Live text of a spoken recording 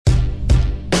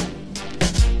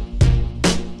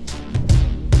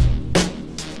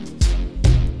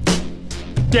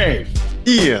Dave.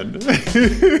 Ian.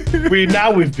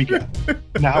 We've begun.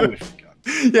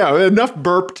 Yeah, enough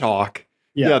burp talk.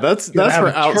 Yeah, that's for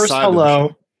outside.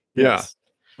 Hello. Yes.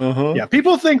 Yeah. Uh-huh. Yeah,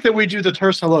 people think that we do the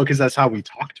terse hello because that's how we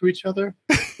talk to each other,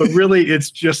 but really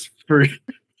it's just for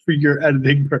your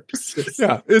editing purposes.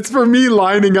 Yeah, it's for me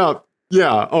lining up.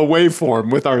 Yeah, a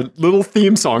waveform with our little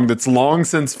theme song that's long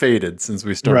since faded since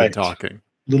we started talking.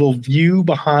 Little view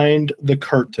behind the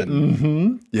curtain.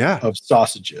 Mm-hmm. Yeah. Of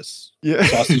sausages. Yeah.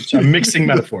 Sausage. I'm mixing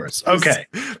metaphors. Okay.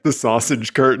 The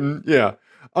sausage curtain. Yeah.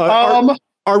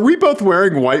 Are we both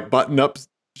wearing white button-up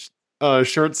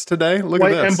shirts today? Look at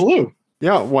this. White and blue.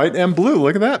 Yeah, white and blue.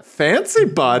 Look at that. Fancy,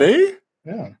 buddy.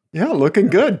 Yeah. Yeah, looking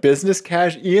good. Business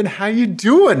cash. Ian, how you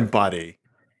doing, buddy?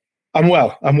 I'm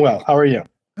well. How are you?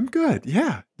 I'm good.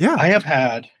 Yeah.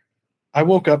 I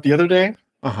woke up the other day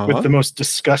with the most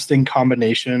disgusting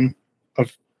combination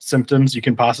of symptoms you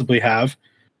can possibly have.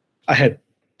 I had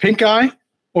pink eye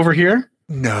over here.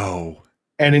 No.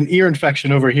 And an ear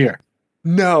infection over here.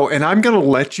 No. And I'm going to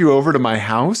let you over to my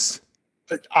house?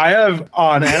 I have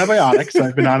on antibiotics.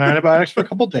 I've been on antibiotics for a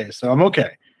couple of days, so I'm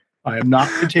okay. I am not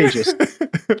contagious.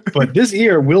 But this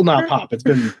ear will not pop. It's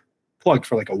been plugged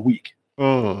for like a week.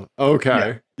 Oh,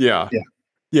 okay. Yeah.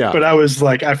 But I was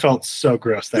like, I felt so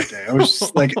gross that day. I was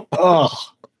just like, oh.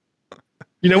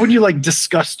 You know when you like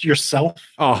disgust yourself?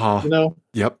 Uh-huh. You know?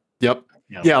 Yep.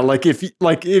 Yeah, like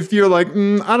if you're like,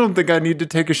 I don't think I need to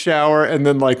take a shower, and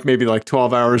then like maybe like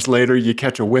 12 hours later you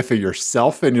catch a whiff of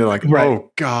yourself and you're like,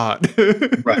 oh God.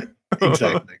 Right.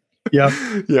 Exactly. Yep.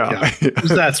 Yeah. It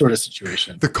was that sort of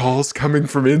situation. The call's coming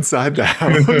from inside the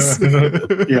house.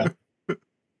 Yeah.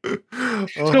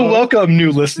 So welcome,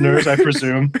 new listeners, I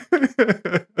presume.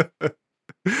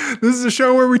 This is a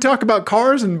show where we talk about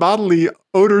cars and bodily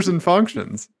odors and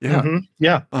functions. Yeah. Mm-hmm.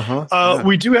 Yeah.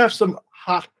 We do have some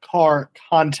hot car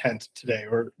content today,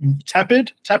 or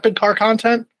tepid car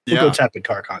content. We'll go tepid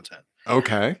car content.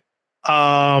 Okay.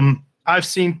 I've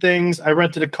seen things. I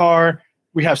rented a car.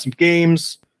 We have some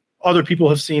games. Other people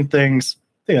have seen things.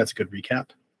 I think that's a good recap.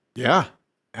 Yeah,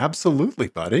 absolutely,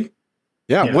 buddy.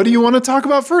 Yeah. What do you want to talk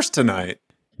about first tonight?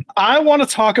 I want to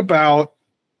talk about,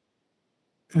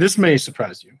 this may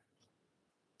surprise you,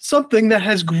 something that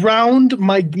has ground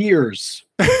my gears.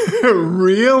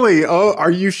 Really? Oh,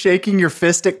 are you shaking your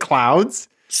fist at clouds?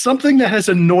 Something that has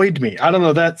annoyed me. I don't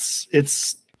know.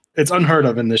 It's unheard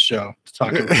of in this show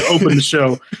to open the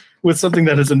show with something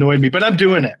that has annoyed me, but I'm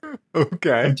doing it.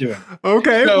 Okay. I'm doing it.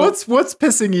 Okay. So, what's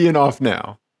pissing Ian off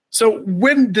now? So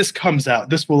when this comes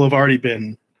out, this will have already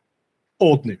been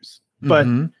old news, but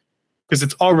because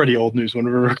it's already old news when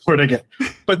we're recording it.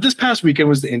 But this past weekend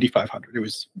was the Indy 500. It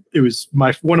was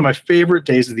one of my favorite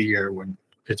days of the year when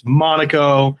it's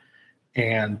Monaco,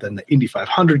 and then the Indy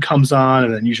 500 comes on,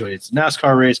 and then usually it's a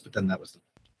NASCAR race, but then that was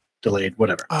delayed,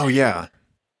 whatever. Oh yeah.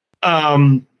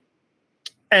 And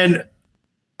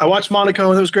I watched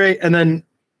Monaco, and it was great. And then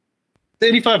the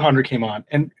Indy 500 came on,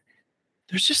 and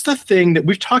there's just a thing that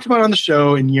we've talked about on the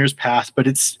show in years past, but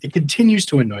it continues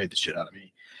to annoy the shit out of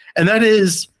me. And that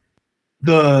is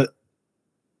the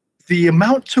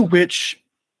amount to which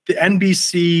the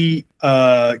NBC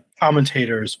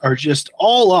commentators are just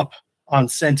all up on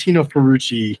Santino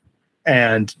Ferrucci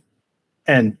and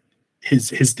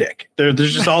his dick. They're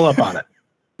just all up on it.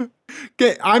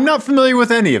 Okay, I'm not familiar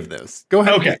with any of this. Go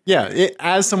ahead. Okay. Yeah,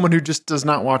 as someone who just does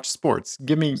not watch sports,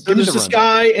 give me. So there's this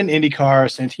guy in IndyCar,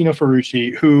 Santino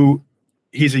Ferrucci, who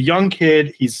he's a young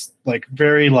kid. He's like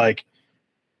very like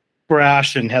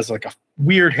brash and has like a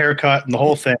weird haircut and the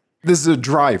whole thing. This is a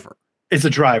driver. It's a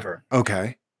driver.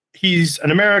 Okay. He's an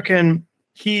American.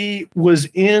 He was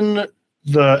in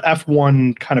the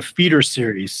F1 kind of feeder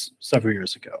series several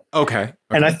years ago. Okay.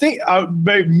 And I think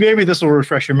maybe this will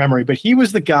refresh your memory, but he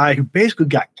was the guy who basically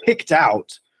got kicked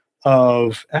out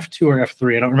of F2 or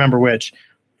F3, I don't remember which,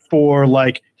 for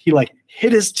he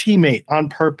hit his teammate on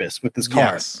purpose with his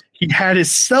car. Yes. He had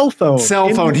his cell phone.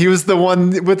 He was the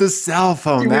one with his cell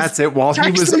phone. That's it. While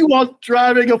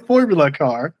driving a Formula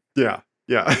car. Yeah.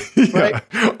 Yeah. Right.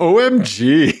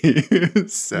 OMG.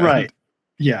 Right.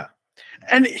 Yeah.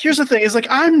 And here's the thing is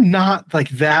I'm not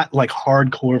that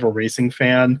hardcore of a racing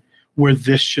fan where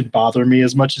this should bother me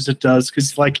as much as it does.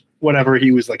 Cause whatever, he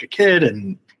was a kid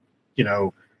and,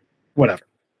 whatever,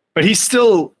 but he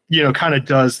still, kind of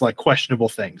does questionable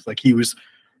things. He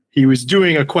was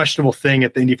doing a questionable thing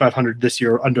at the Indy 500 this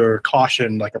year under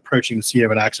caution, approaching the scene of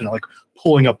an accident,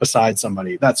 pulling up beside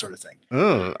somebody, that sort of thing.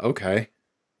 Oh, okay.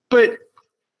 But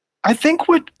I think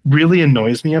what really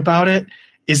annoys me about it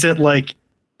is that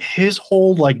his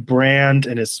whole brand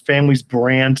and his family's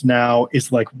brand now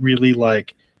is really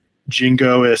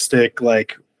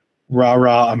jingoistic,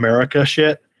 rah-rah America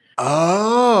shit.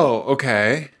 Oh,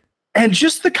 okay. And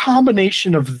just the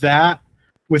combination of that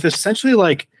with essentially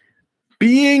like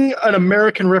being an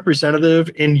American representative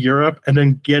in Europe and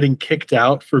then getting kicked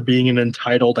out for being an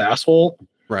entitled asshole,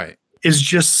 right, is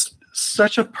just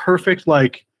such a perfect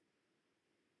like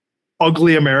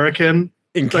ugly American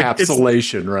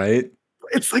encapsulation, like, right?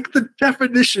 It's like the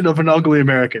definition of an ugly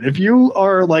American. If you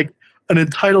are like an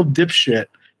entitled dipshit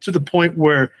to the point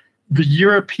where the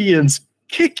Europeans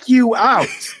kick you out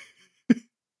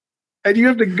and you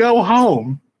have to go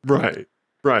home. Right.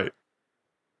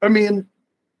 I mean,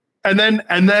 and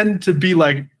then to be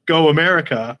like, go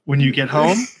America when you get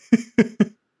home,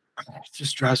 it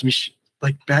just drives me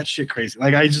like batshit crazy.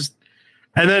 Like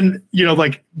and then,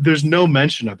 like there's no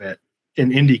mention of it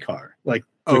in IndyCar. Like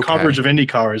the coverage of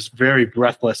IndyCar is very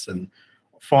breathless and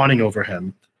fawning over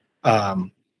him.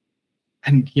 And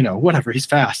whatever, he's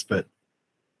fast, but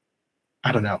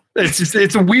I don't know.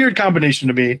 It's a weird combination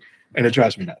to me, and it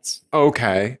drives me nuts.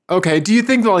 Okay. Do you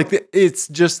think like it's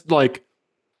just like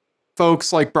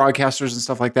folks like broadcasters and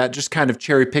stuff like that just kind of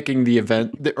cherry picking the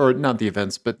event, or not the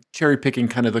events, but cherry picking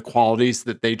kind of the qualities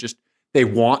that they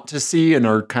want to see and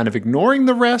are kind of ignoring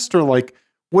the rest? Or like,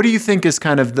 what do you think is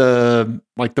kind of the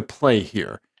play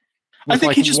here? I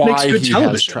think he just makes good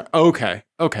television. Okay.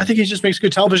 I think he just makes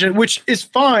good television, which is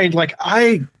fine. Like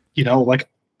I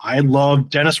love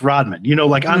Dennis Rodman.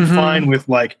 I'm fine with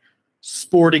like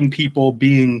sporting people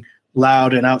being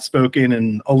loud and outspoken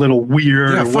and a little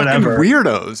weird or whatever.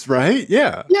 Weirdos, right?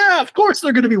 Yeah. Yeah, of course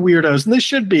they're going to be weirdos, and they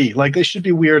should be. Like they should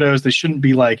be weirdos. They shouldn't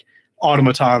be like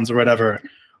automatons or whatever.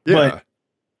 Yeah. But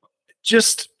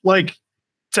just like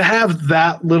to have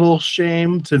that little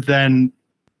shame to then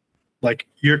like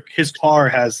his car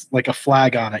has like a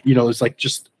flag on it. It's like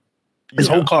just his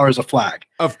whole car is a flag.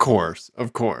 Of course.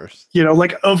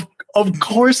 Like of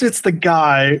course it's the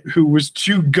guy who was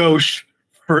too gauche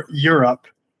for Europe.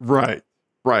 Right.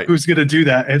 Who's going to do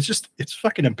that? And it's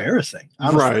fucking embarrassing.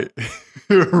 Honestly.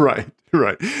 Right.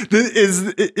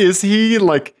 Is he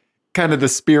like kind of the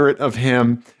spirit of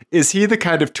him? Is he the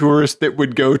kind of tourist that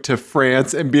would go to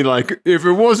France and be like, if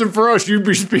it wasn't for us, you'd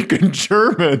be speaking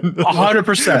German?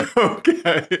 100%.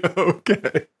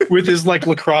 Okay. With his like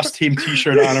lacrosse team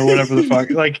t-shirt on or whatever the fuck.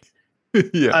 Like,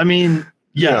 yeah. I mean,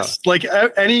 yes. Yeah. Like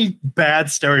any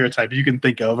bad stereotype you can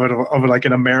think of like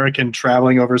an American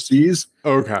traveling overseas.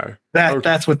 Okay.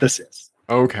 That's what this is.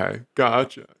 Okay.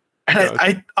 Gotcha. And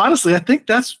I honestly, I think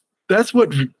that's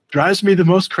what drives me the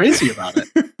most crazy about it.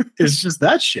 It's just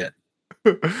that shit.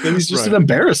 And he's just an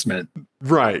embarrassment.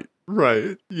 Right.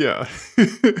 Yeah.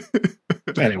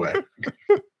 Anyway.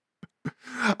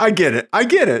 I get it. I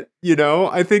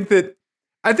think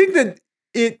that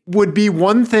it would be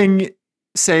one thing,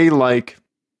 say like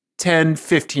 10,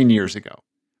 15 years ago.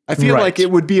 I feel like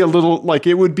it would be a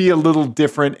little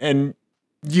different, and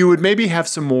you would maybe have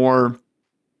some more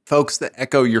folks that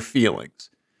echo your feelings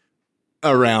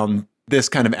around this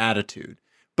kind of attitude.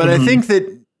 But I think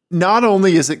that not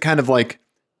only is it kind of like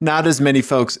not as many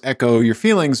folks echo your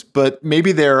feelings, but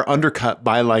maybe they're undercut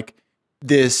by like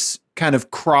this kind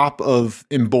of crop of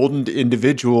emboldened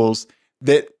individuals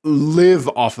that live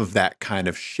off of that kind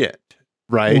of shit,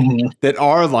 right? Mm-hmm. That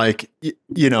are like,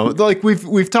 like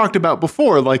we've talked about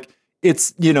before, like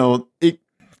it's, it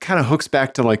kind of hooks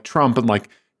back to like Trump and like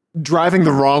driving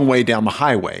the wrong way down the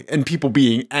highway and people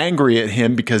being angry at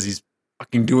him because he's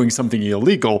fucking doing something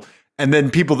illegal. And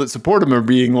then people that support him are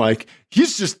being like,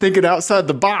 he's just thinking outside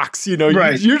the box. You're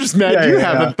just mad you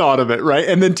haven't thought of it, right?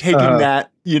 And then taking that,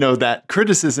 that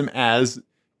criticism as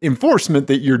enforcement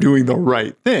that you're doing the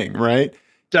right thing, right?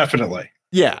 Definitely.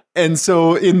 Yeah. And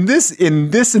so in this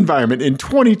environment, in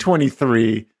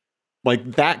 2023, like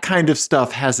that kind of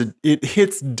stuff it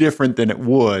hits different than it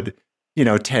would,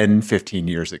 10, 15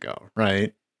 years ago,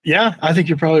 right? Yeah, I think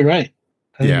you're probably right.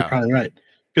 You're probably right.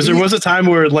 Because there was a time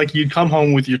where like you'd come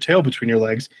home with your tail between your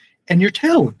legs and your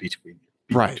tail would be between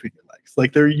your legs.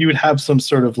 Like you would have some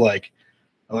sort of like,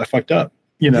 oh, I fucked up,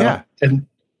 Yeah. And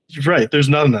you're right. There's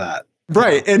none of that.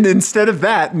 Right. And instead of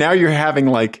that, now you're having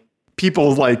like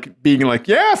people like being like,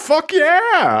 yeah, fuck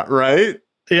yeah. Right.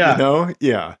 Yeah.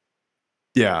 Yeah.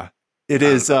 Yeah. It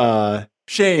is,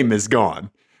 shame is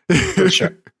gone. For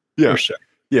sure. Yeah. For sure.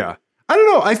 Yeah. I don't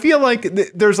know. I feel like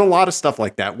there's a lot of stuff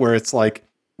like that where it's like,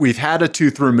 we've had a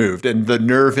tooth removed and the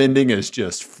nerve ending is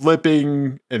just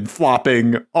flipping and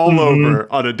flopping all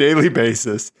over on a daily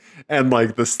basis. And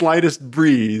like the slightest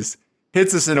breeze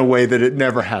hits us in a way that it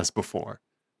never has before.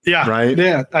 Yeah. Right.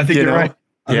 Yeah. I think you're right.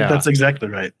 I think that's exactly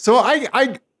right. So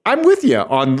I'm with you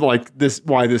on like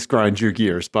why this grinds your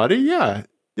gears, buddy. Yeah.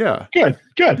 Yeah. Good.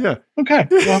 Yeah. Okay.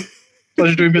 Well,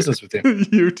 pleasure doing business with you.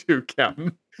 You too,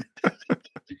 Captain.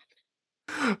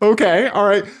 Okay, all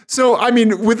right. So, I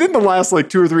mean, within the last like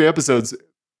 2 or 3 episodes,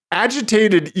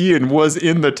 agitated Ian was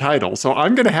in the title. So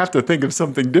I'm going to have to think of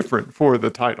something different for the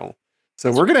title.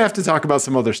 So we're going to have to talk about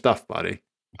some other stuff, buddy.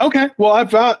 Okay. Well,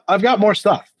 I've got more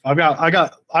stuff. I'm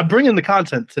bringing the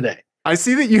content today. I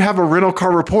see that you have a rental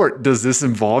car report. Does this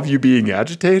involve you being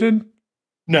agitated?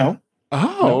 No.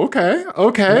 Oh, No. okay.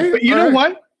 Okay. No. But you know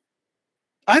what?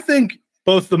 I think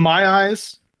both the My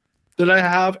Eyes that I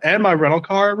have and my rental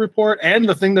car report and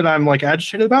the thing that I'm like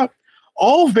agitated about,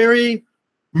 all very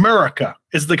America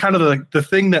is the kind of the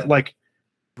thing that like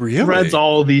Really? threads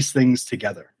all these things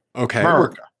together. Okay.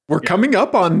 America. We're coming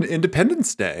up on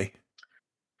Independence Day.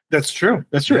 That's true.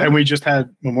 That's true. Yeah. And we just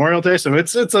had Memorial Day, so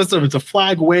it's a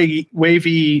flag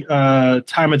wavy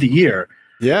time of the year.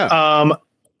 Yeah.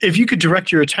 If you could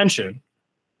direct your attention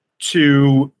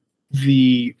to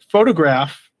the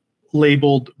photograph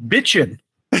labeled "bitchin"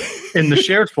 in the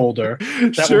shared folder,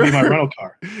 that would be my rental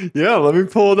car. Yeah, let me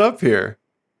pull it up here.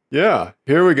 Yeah,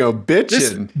 here we go.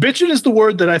 Bitchin'. Bitchin' is the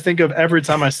word that I think of every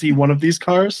time I see one of these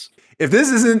cars. If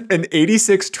this isn't an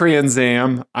 86 Trans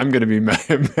Am, I'm going to be mad.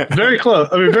 Very close.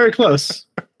 I mean, very close.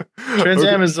 Trans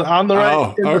Am is on the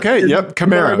right. Oh, okay. Yep.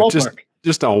 Camaro.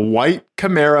 Just a white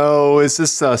Camaro. Is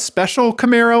this a special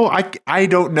Camaro? I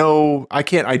don't know. I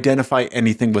can't identify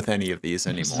anything with any of these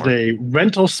anymore. This is a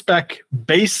rental spec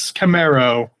base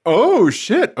Camaro. Oh,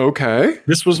 shit. Okay.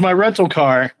 This was my rental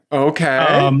car.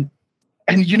 Okay.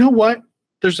 And you know what?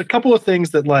 There's a couple of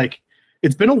things that like,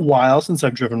 it's been a while since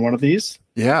I've driven one of these.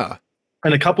 Yeah.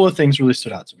 And a couple of things really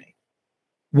stood out to me.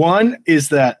 One is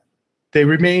that they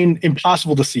remain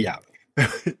impossible to see out.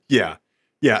 Yeah.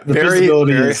 Yeah. The very,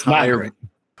 visibility very is not high great.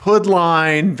 hood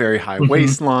line, very high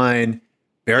waistline,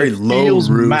 very low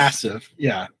feels roof. Massive.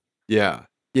 Yeah. Yeah.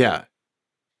 Yeah.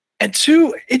 And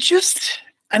two, it just,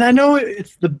 and I know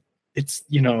it's the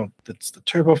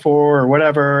Turbo 4 or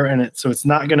whatever. And so it's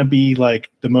not going to be like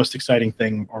the most exciting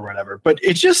thing or whatever, but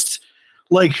it just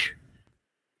like,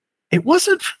 it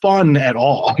wasn't fun at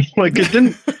all. Like I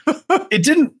didn't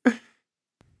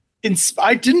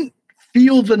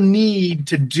feel the need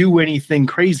to do anything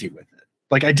crazy with it.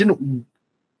 Like it didn't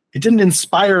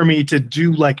inspire me to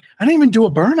do I didn't even do a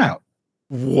burnout.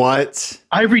 What?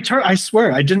 I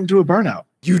swear I didn't do a burnout.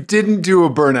 You didn't do a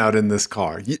burnout in this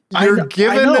car. You're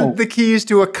given the keys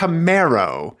to a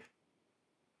Camaro.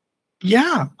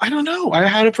 Yeah, I don't know. I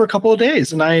had it for a couple of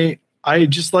days and I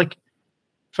just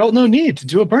felt no need to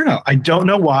do a burnout. I don't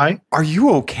know why. Are you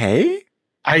okay?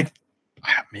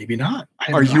 Maybe not.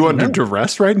 Are you under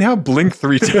duress right now? Blink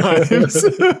 3 times.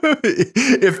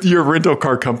 If your rental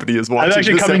car company is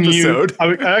watching this episode.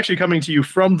 I'm actually coming to you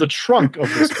from the trunk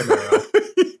of this Camaro.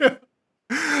 Yeah.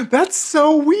 That's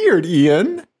so weird,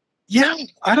 Ian. Yeah,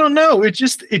 I don't know.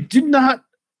 It did not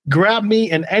grab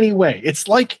me in any way. It's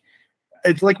like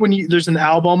when there's an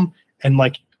album and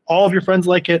all of your friends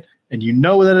like it and you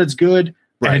know that it's good.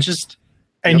 Right.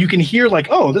 And you can hear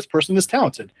oh, this person is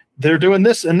talented. They're doing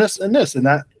this and this and this, and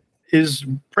that is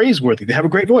praiseworthy. They have a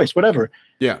great voice, whatever.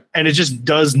 Yeah. And it just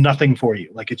does nothing for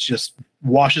you. It just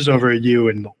washes over you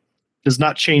and does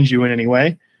not change you in any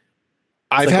way.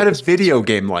 I've had a video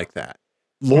game like that.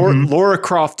 Lara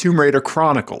Croft Tomb Raider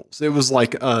Chronicles. It was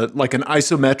like an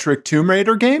isometric Tomb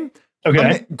Raider game.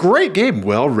 Okay. Great game.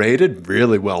 Well rated,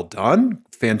 really well done.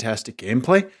 Fantastic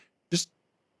gameplay. Just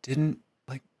didn't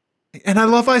and I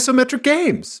love isometric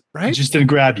games, right? It just didn't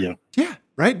grab you. Yeah,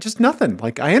 right? Just nothing.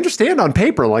 I understand on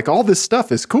paper, all this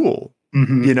stuff is cool,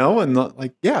 and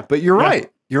yeah, but you're right.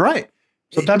 You're right.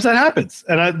 Sometimes that happens.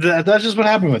 And that's just what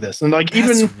happened with this. And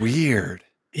that's weird.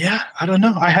 Yeah, I don't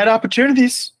know. I had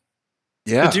opportunities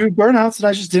to do burnouts and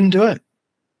I just didn't do it.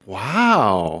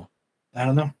 Wow. I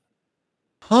don't know.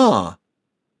 Huh.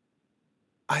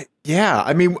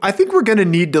 I mean, I think we're going to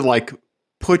need to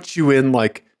put you in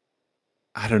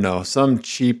I don't know, some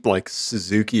cheap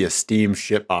Suzuki Esteem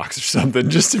shitbox or something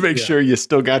just to make sure you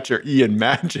still got your Ian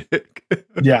magic.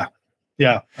 Yeah,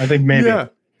 I think maybe.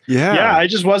 Yeah, I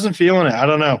just wasn't feeling it. I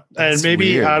don't know. That's and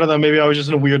maybe, weird. I don't know, maybe I was just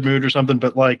in a weird mood or something,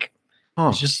 but I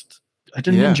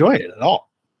didn't enjoy it at all.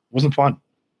 It wasn't fun.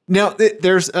 Now,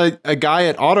 there's a guy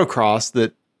at Autocross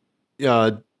that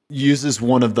uses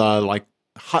one of the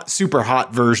super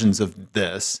hot versions of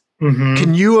this. Mm-hmm.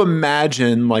 Can you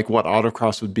imagine what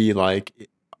autocross would be like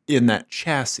in that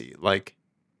chassis,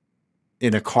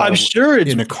 in a car? I'm sure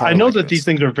it's in a car. I know that these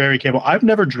things are very capable. I've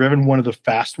never driven one of the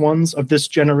fast ones of this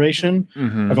generation.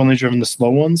 Mm-hmm. I've only driven the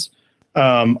slow ones.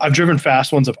 I've driven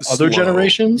fast ones of other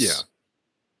generations.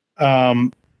 Yeah.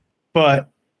 But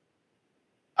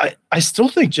I still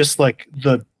think just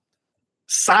the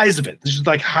size of it, just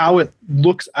how it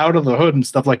looks out of the hood and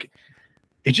stuff,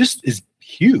 it just is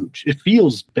huge. It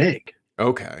feels big.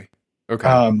 Okay. Okay.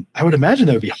 I would imagine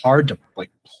that would be hard to like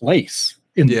place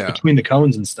in between the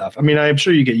cones and stuff. I mean, I'm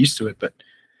sure you get used to it, but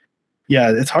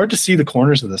yeah, it's hard to see the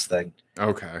corners of this thing.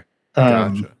 Okay.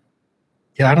 Gotcha.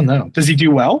 Yeah, I don't know. Does he do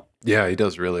well? Yeah, he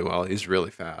does really well. He's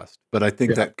really fast. But I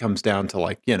think that comes down to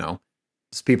like,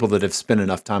 just people that have spent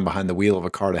enough time behind the wheel of a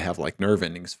car to have like nerve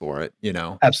endings for it,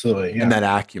 Absolutely. Yeah. And that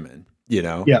acumen,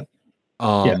 Yeah.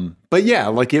 But yeah,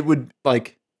 like it would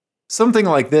like something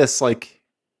like this, like,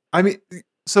 I mean,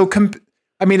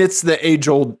 it's the age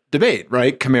old debate,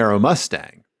 right? Camaro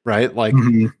Mustang, right? Like,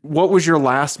 what was your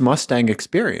last Mustang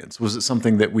experience? Was it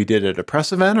something that we did at a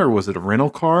press event, or was it a rental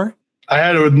car? I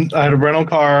had a rental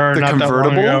car. The not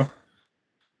convertible? That long ago.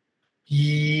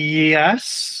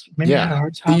 Yes. Maybe I had a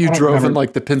hard time. You drove in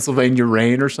like the Pennsylvania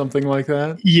rain or something like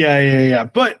that? Yeah.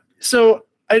 But so,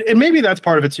 and maybe that's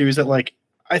part of it too, is that like,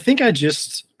 I think I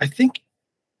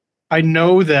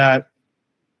know that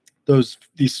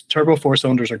these turbo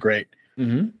 4-cylinders are great.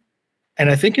 Mm-hmm. And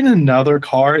I think in another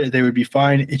car, they would be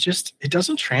fine. It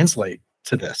doesn't translate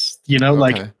to this,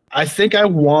 like I think I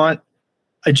want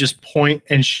a just point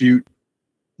and shoot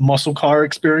muscle car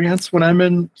experience when I'm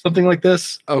in something like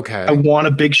this. Okay. I want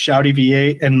a big shouty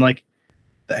V8, and like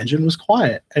the engine was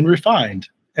quiet and refined.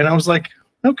 And I was like,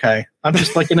 okay, I'm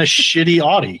just like in a shitty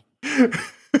Audi.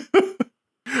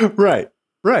 Right.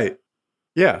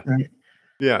 Yeah. Right.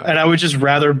 Yeah. And I would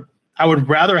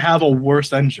rather have a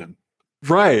worse engine.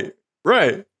 Right.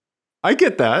 I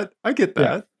get that.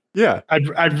 Yeah.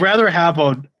 I'd rather have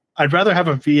a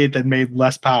V8 that made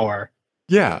less power.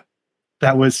 Yeah.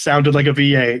 That sounded like a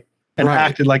V8 and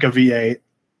acted like a V8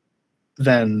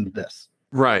 than this.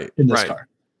 Right. In this car.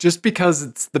 Just because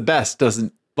it's the best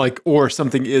doesn't or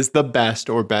something is the best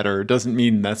or better doesn't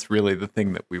mean that's really the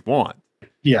thing that we want.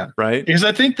 Yeah. Right. Because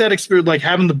I think that experience, like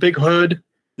having the big hood.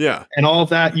 Yeah. And all of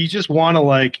that, you just want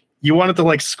to you want it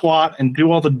to squat and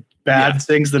do all the bad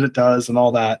things that it does and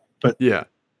all that. But yeah,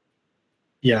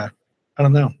 I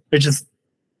don't know.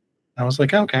 I was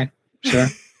like, okay, sure.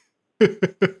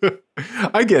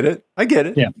 I get it.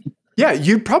 Yeah. Yeah.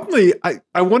 You'd probably,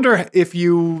 I wonder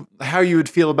how you would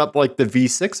feel about like the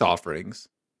V6 offerings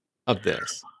of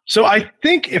this. So I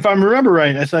think if I remember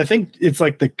right, I think it's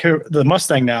like the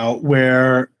Mustang now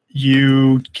where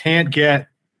you can't get,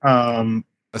 they don't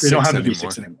have the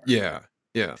V6 anymore.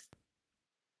 Yeah.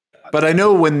 But I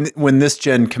know when this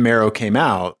gen Camaro came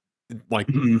out, like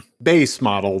base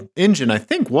model engine, I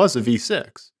think was a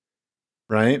V6,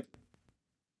 right?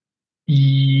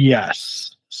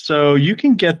 Yes. So you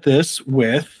can get this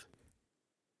with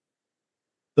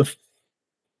the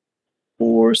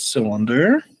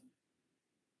 4-cylinder.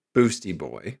 Boosty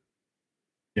boy.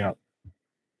 Yeah.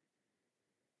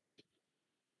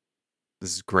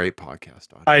 This is great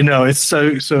podcast audio. I know. It's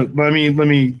so let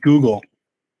me Google.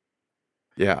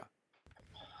 Yeah.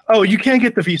 Oh, you can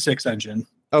get the V6 engine.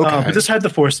 Okay. But this had the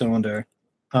 4-cylinder.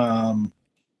 And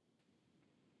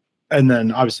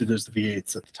then obviously there's the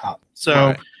V8s at the top.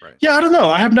 So yeah, I don't know.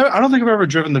 I don't think I've ever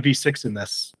driven the V6 in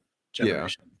this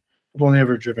generation. Yeah. I've only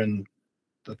ever driven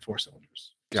the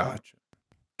 4-cylinders. Gotcha.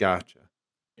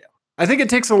 Yeah. I think it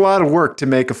takes a lot of work to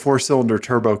make a 4-cylinder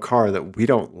turbo car that we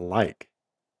don't like.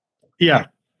 Yeah.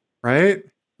 Right?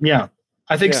 Yeah.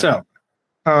 I think so.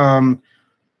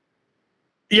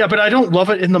 Yeah, but I don't love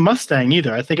it in the Mustang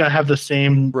either. I think I have the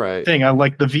same thing. I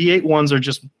like the V8 ones they're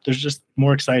just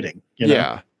more exciting.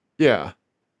 Yeah.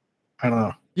 I don't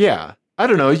know. Yeah. I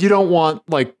don't know. You don't want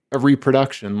like a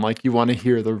reproduction. Like you want to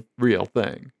hear the real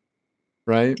thing.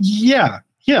 Right? Yeah.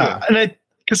 And I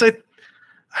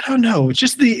don't know. It's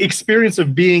just the experience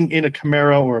of being in a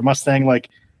Camaro or a Mustang. Like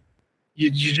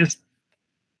you just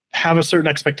have a certain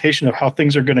expectation of how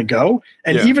things are going to go.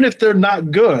 And even if they're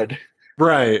not good,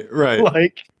 right.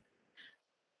 Like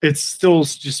it's still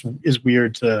just is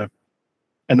weird and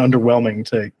underwhelming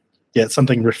to get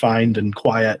something refined and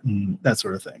quiet and that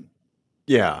sort of thing.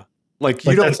 Yeah. Like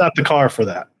that's not the car for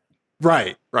that.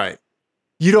 Right.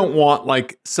 You don't want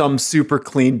like some super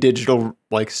clean digital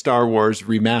like Star Wars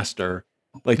remaster.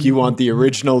 Like you want the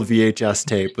original VHS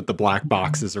tape with the black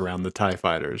boxes around the TIE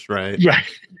fighters, right? Right.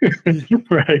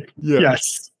 Right. Yeah.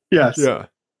 Yes.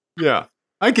 Yeah.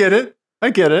 I get it.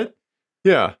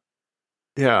 Yeah.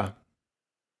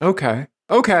 Okay.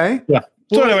 Yeah.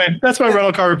 So anyway, that's my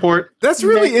rental car report. That's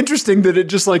really interesting that it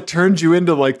just like turned you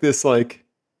into like this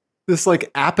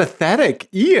apathetic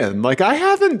Ian. Like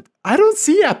I don't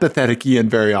see apathetic Ian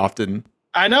very often.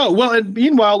 I know. Well, and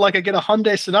meanwhile, like I get a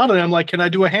Hyundai Sonata and I'm like, can I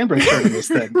do a handbrake turn in this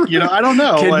thing? I don't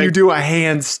know. Can you do a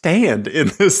handstand in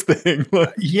this thing?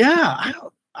 Yeah.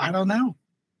 I don't know.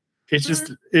 It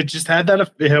just had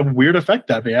that weird effect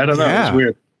on me. I don't know. It was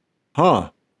weird. Huh.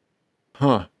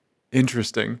 Huh.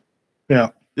 Interesting. Yeah.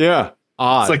 Yeah.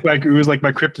 Odd. It was like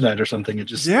my kryptonite or something. It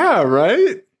just yeah,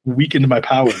 right? weakened my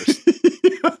powers.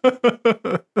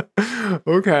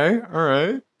 Okay. All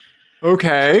right.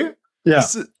 Okay. Yeah.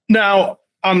 Now,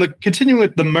 on the continuing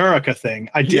with the America thing,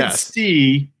 I did Yes.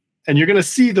 see, and you're going to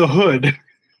see the hood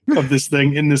of this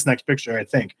thing in this next picture, I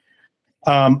think.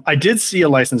 I did see a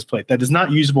license plate that is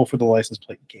not usable for the license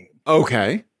plate game.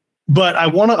 Okay. But I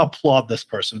want to applaud this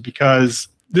person because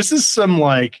this is some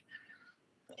like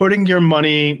putting your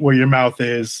money where your mouth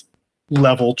is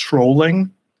level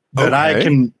trolling that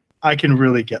Okay. I can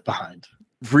really get behind.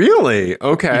 Really?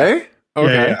 Okay. Yeah.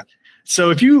 Okay. Yeah. So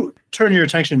if you turn your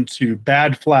attention to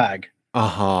Bad Flag,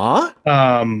 Uh-huh.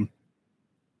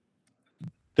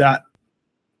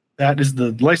 that is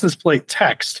the license plate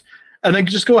text, and then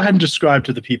just go ahead and describe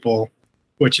to the people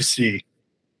what you see.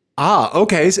 Ah,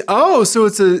 okay. So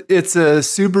it's a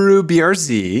Subaru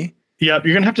BRZ Yep,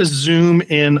 you're gonna have to zoom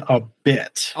in a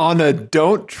bit. on a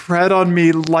 "Don't Tread on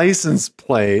Me" license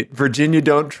plate. Virginia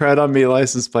 "Don't Tread on Me"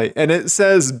 license plate, and it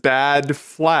says "Bad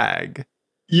Flag."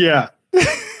 Yeah.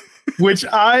 Which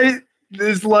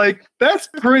is like, that's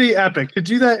pretty epic. To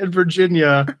do that in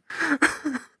Virginia,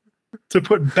 to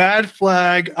put Bad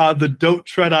Flag on the Don't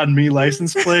Tread on Me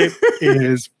license plate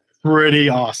is pretty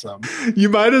awesome. You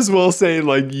might as well say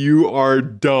like "You are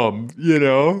dumb," you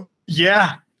know?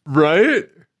 Yeah. Right?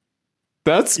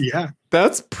 That's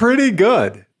pretty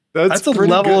good. That's a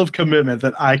level of commitment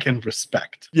that I can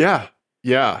respect. Yeah.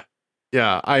 Yeah.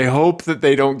 Yeah. I hope that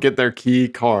they don't get their key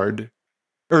card.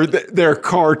 Or their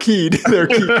car keyed, their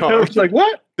key card. It's like,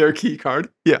 what? Their key card.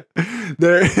 Yeah.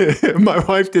 My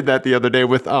wife did that the other day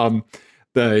with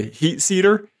the heat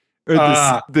seater, or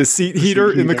the seat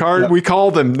heater in the car. Yeah. We call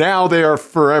them, now they are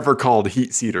forever called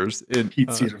heat seaters.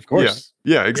 Heat seater, of course.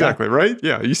 Yeah, exactly, right?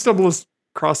 Yeah. You stumble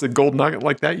across a gold nugget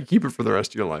like that, you keep it for the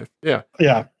rest of your life. Yeah.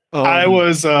 Yeah. I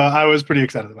was pretty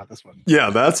excited about this one. Yeah,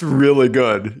 that's really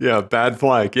good. Yeah, Bad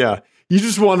Flag. Yeah. You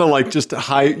just want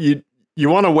to you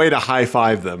want a way to high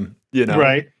five them, you know?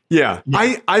 Right. Yeah.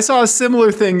 I saw a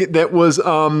similar thing that was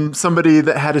somebody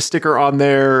that had a sticker on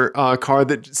their car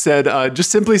that said,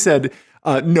 just simply said,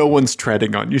 "No one's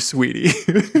treading on you, sweetie."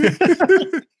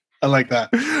 I like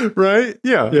that. Right?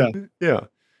 Yeah. Yeah. Yeah.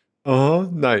 Oh,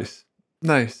 nice.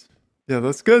 Nice. Yeah,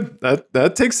 that's good.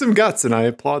 That takes some guts, and I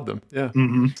applaud them. Yeah.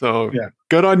 Mm-hmm. So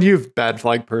good on you, Bad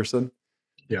Flag person.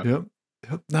 Yeah. Yep.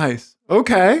 Nice.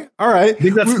 Okay. All right. I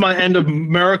think that's my end of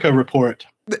America report.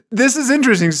 This is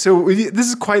interesting. So this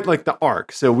is quite like the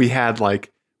arc. So we had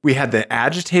the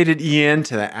agitated Ian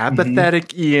to the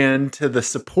apathetic Ian to the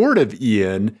supportive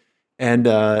Ian. And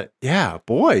yeah,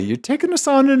 boy, you're taking us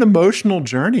on an emotional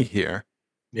journey here.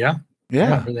 Yeah.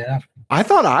 Yeah. I really have. I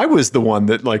thought I was the one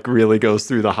that like really goes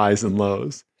through the highs and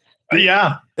lows.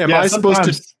 Yeah. Am I supposed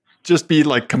to just be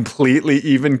like completely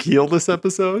even keel this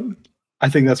episode? I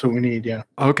think that's what we need. Yeah.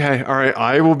 Okay. All right.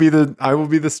 I will be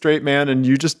the straight man, and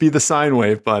you just be the sine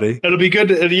wave, buddy. It'll be good.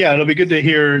 It'll be good to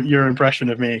hear your impression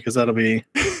of me, because that'll be,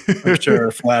 I'm sure,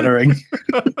 flattering.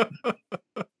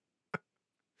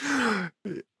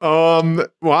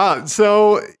 Wow.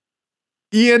 So,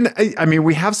 Ian, I mean,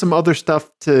 we have some other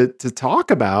stuff to talk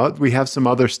about. We have some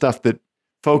other stuff that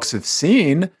folks have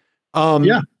seen.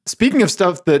 Speaking of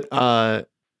stuff that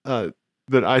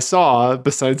that I saw,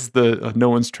 besides the "No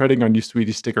one's treading on you,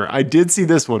 sweetie" sticker, I did see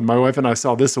this one. My wife and I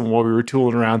saw this one while we were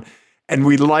tooling around, and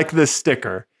we like this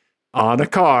sticker on a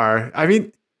car. I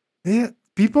mean, yeah,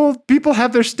 people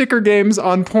have their sticker games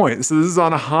on point. So this is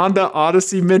on a Honda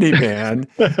Odyssey minivan.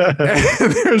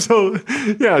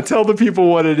 And tell the people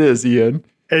what it is, Ian.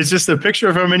 It's just a picture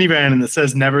of our minivan, and it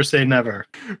says "Never say never."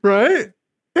 Right?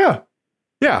 Yeah.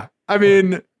 Yeah. I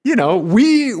mean, you know,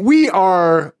 we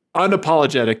are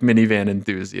unapologetic minivan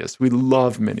enthusiasts. We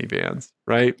love minivans,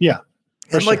 right? Yeah.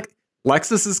 And like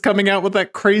Lexus is coming out with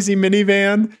that crazy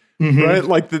minivan, right?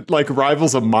 Like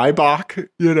rivals a Maybach,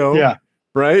 you know? Yeah.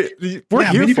 Right? We're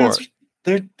here for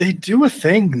it. They do a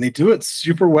thing, and they do it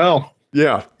super well.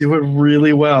 Yeah. Do it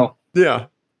really well. Yeah.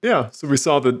 Yeah. So we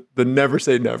saw the Never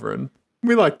Say Never, and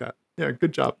we like that. Yeah.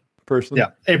 Good job, person. Yeah.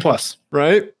 A+.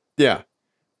 Right? Yeah.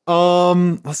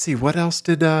 Let's see. What else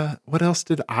did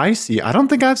I see? I don't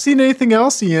think I've seen anything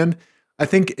else, Ian. I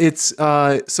think it's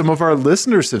some of our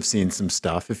listeners have seen some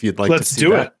stuff. If you'd like to see that.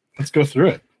 Let's do it. Let's go through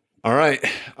it. All right.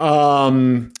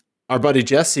 Our buddy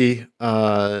Jesse,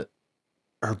 her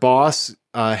boss,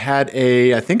 had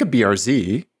I think a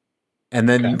BRZ, and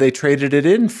then they traded it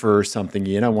in for something.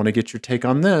 Ian, I want to get your take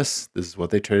on this. This is what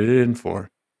they traded it in for.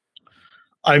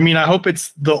 I mean, I hope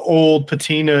it's the old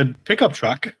patina pickup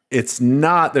truck. It's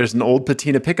not. There's an old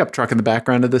patina pickup truck in the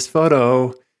background of this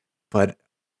photo, but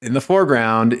In the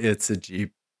foreground, it's a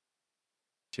Jeep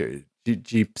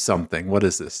something. What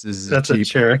is this? This is That's a Jeep. a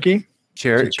Cherokee?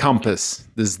 Cherokee Compass.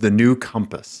 This is the new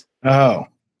Compass. Oh,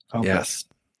 Compass.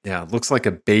 Yeah. It looks like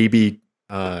a baby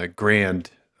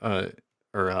Grand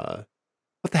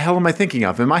what the hell am I thinking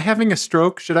of? Am I having a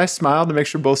stroke? Should I smile to make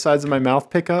sure both sides of my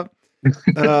mouth pick up?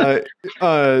 Not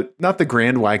the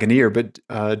Grand Wagoneer, but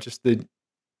just the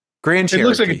Grand Cherokee. It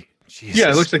looks like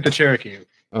it looks like the Cherokee.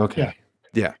 Okay.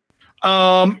 Yeah.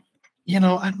 I'm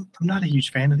not a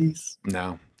huge fan of these.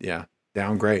 No. Yeah.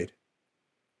 Downgrade.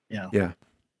 Yeah. Yeah.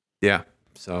 Yeah.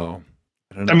 So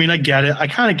I don't know. I mean, I get it. I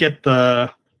kind of get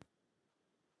the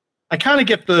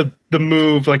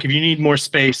move. Like, if you need more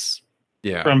space,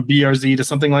 from BRZ to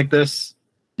something like this,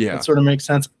 that sort of makes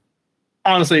sense.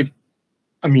 Honestly,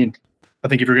 I mean, I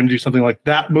think if you're going to do something like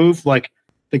that move, like,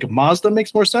 I think a Mazda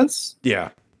makes more sense. Yeah.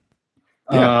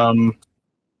 But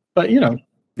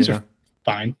these are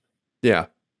fine. Yeah.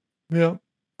 Yeah.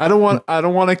 I don't want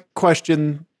to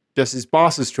question Jesse's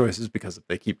boss's choices, because if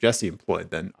they keep Jesse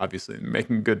employed, then obviously they're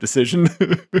making a good decision.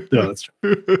 Yeah, that's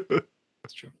true.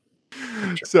 That's true.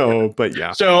 So, but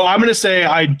yeah. So I'm going to say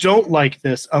I don't like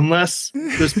this unless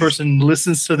this person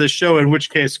listens to the show, in which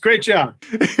case, great job.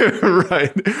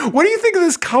 Right. What do you think of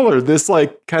this color? This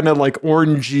like kind of like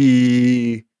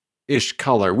orangey-ish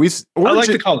color. I like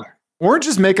the color. Orange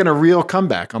is making a real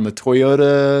comeback on the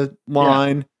Toyota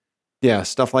line. Yeah,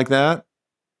 stuff like that.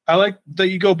 I like that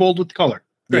you go bold with the color.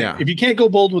 Great. Yeah. If you can't go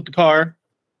bold with the car,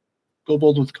 go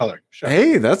bold with the color. Sure.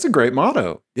 Hey, that's a great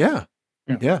motto. Yeah.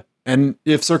 Yeah. And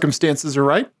if circumstances are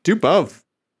right, do both.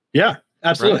 Yeah,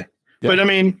 absolutely. Right? Yeah. But I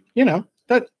mean,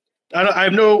 that I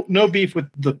have no beef with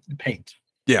the paint.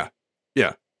 Yeah.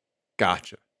 Yeah.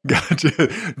 Gotcha.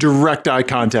 Direct eye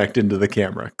contact into the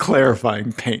camera,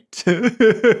 clarifying paint.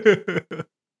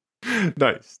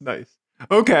 Nice.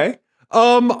 Okay.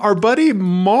 Our buddy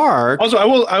Mark. Also, I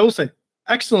will say,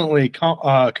 excellently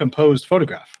composed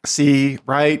photograph. See,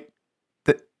 right?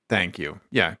 Thank you.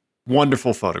 Yeah.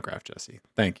 Wonderful photograph, Jesse.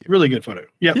 Thank you. Really good photo.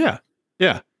 Yeah.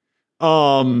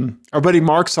 Our buddy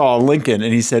Mark saw a Lincoln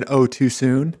and he said, "Oh, too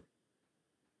soon."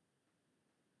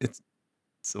 It's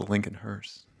a Lincoln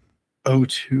hearse. Oh,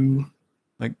 too.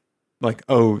 Like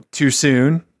oh, too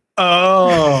soon.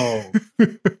 Oh.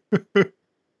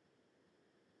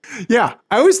 Yeah,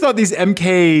 I always thought these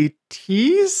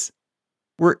MKTs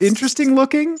were interesting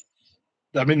looking.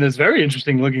 I mean, it's very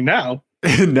interesting looking now.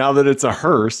 Now that it's a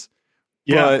hearse.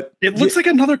 Yeah, but it looks like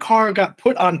another car got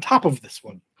put on top of this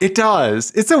one. It does.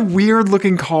 It's a weird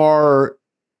looking car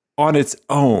on its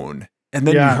own. And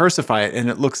then you hearsify it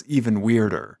and it looks even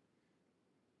weirder.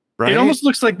 Right? It almost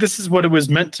looks like this is what it was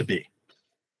meant to be.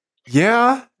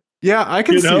 Yeah. Yeah, I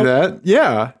can see that.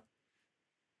 Yeah.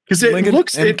 Because it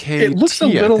looks a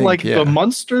little like the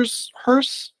Munsters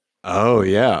hearse. Oh,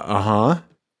 yeah. Uh-huh.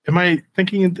 Am I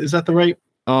thinking, is that the right?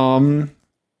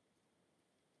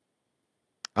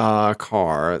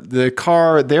 Car.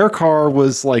 Their car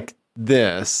was like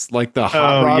this, like the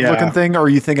hot rod looking thing. Or are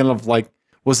you thinking of like,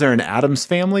 was there an Addams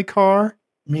Family car?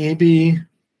 Maybe.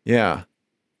 Yeah.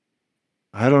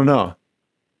 I don't know.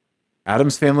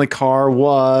 Addams Family car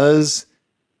was,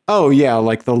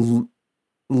 like the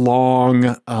long,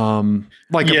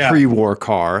 like a pre-war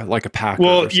car, like a Packard.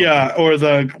 Well, yeah, or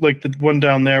the one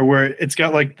down there where it's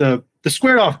got like the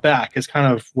squared off back is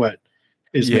kind of what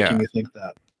is making me think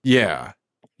that. Yeah.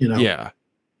 Yeah.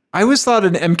 I always thought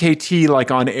an MKT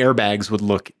like on airbags would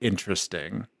look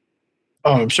interesting.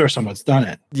 Oh, I'm sure someone's done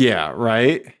it. Yeah,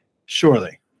 right?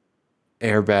 Surely.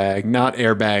 Airbag, not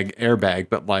airbag,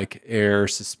 but like air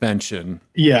suspension.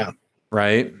 Yeah.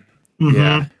 Right? Mm-hmm.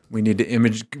 Yeah. We need to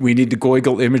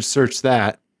Goigle image search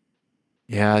that.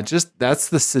 Yeah, that's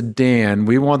the sedan.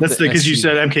 We want that's because you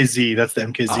said MKZ. That's the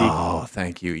MKZ. Oh,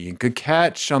 thank you, Ian. Good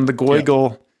catch on the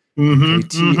Goigle.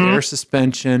 MKT air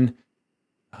suspension.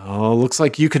 Oh, looks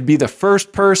like you could be the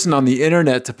first person on the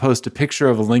internet to post a picture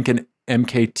of a Lincoln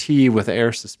MKT with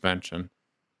air suspension.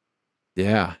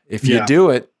 Yeah. If you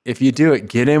do it,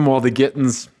 get in while the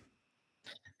getting's.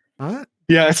 What?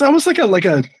 Yeah, it's almost like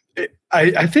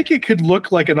I think it could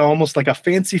look like almost like a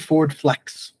fancy Ford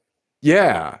Flex.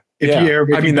 Yeah.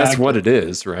 That's what it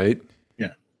is, right?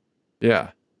 Yeah.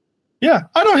 Yeah. Yeah.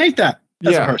 I don't hate that.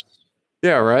 As a hearse.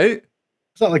 Yeah, right?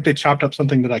 It's not like they chopped up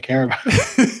something that I care about.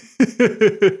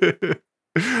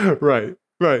 Right.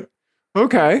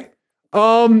 Okay.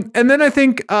 And then I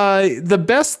think the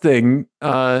best thing,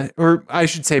 or I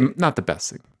should say not the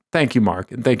best thing. Thank you,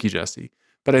 Mark, and thank you, Jesse.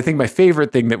 But I think my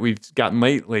favorite thing that we've gotten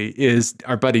lately is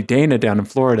our buddy Dana down in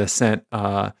Florida sent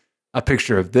a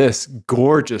picture of this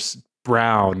gorgeous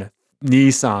brown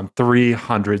Nissan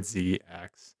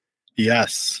 300ZX.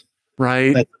 Yes.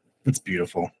 right? That's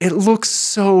beautiful. It looks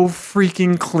so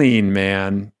freaking clean,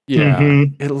 man. Yeah,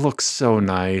 it looks so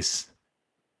nice.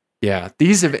 Yeah,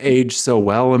 these have aged so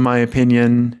well, in my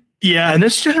opinion. Yeah, and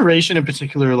this generation in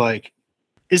particular, like,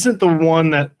 isn't the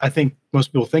one that I think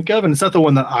most people think of, and it's not the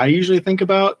one that I usually think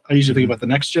about. I usually think about the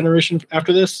next generation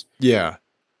after this. Yeah,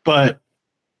 but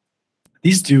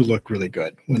these do look really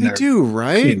good when they do,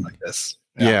 right? Clean like this.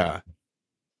 Yeah.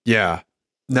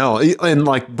 No, and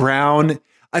like brown.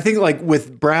 I think like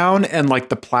with brown and like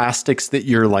the plastics that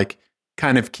you're like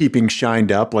kind of keeping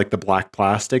shined up, like the black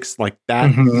plastics, like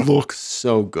that looks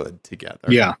so good together.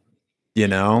 Yeah. You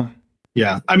know?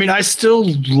 Yeah. I mean, I still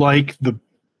like the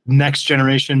next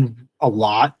generation a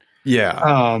lot. Yeah.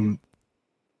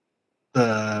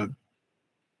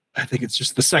 I think it's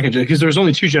just the second, because there's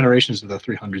only 2 generations of the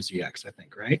 300ZX, I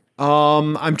think, right?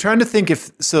 I'm trying to think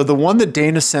if so. The one that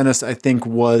Dana sent us, I think,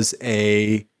 was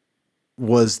the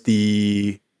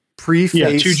pre-face.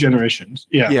 Yeah, 2 generations.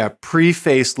 Yeah,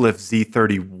 pre-facelift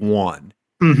Z31.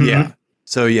 Mm-hmm.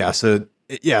 So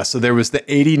there was the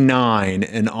 89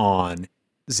 and on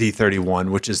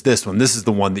Z31, which is this one. This is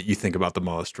the one that you think about the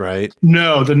most, right?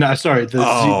 No, the next one,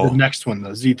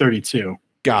 the Z32.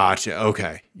 Gotcha.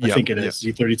 Okay. I think it is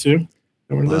Z32.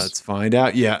 Let's find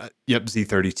out. Yeah. Yep.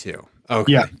 Z32.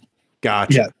 Okay. Yeah.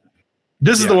 Gotcha. Yeah.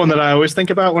 This is the one that I always think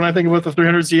about when I think about the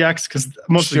 300ZX, because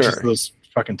mostly just those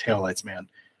fucking taillights, man.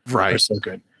 Right. They're so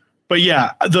good. But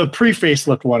yeah, the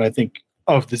pre-facelift one, I think,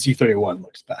 of the Z31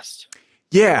 looks best.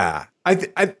 Yeah. I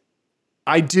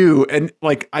do. And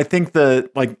like, I think the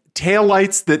like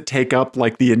taillights that take up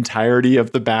like the entirety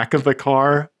of the back of the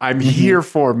car, I'm here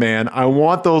for, man. I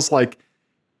want those like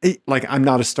I'm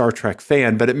not a Star Trek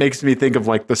fan, but it makes me think of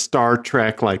like the Star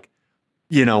Trek, like,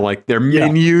 you know, like their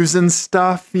menus and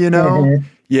stuff, you know?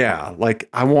 Yeah. Like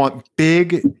I want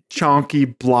big, chunky,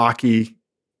 blocky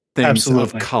things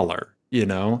of color, you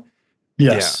know?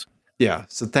 Yes. Yeah.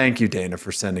 So thank you, Dana,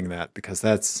 for sending that, because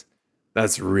that's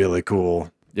really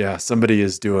cool. Yeah. Somebody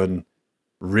is doing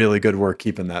really good work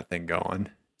keeping that thing going.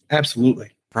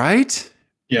 Absolutely. Right?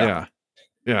 Yeah.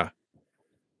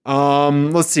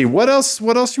 Let's see. What else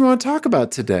you want to talk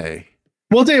about today?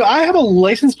 Well, Dave, I have a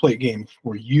license plate game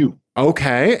for you.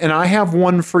 Okay, and I have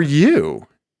one for you.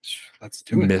 Let's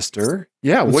do it, mister.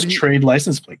 Yeah, let's trade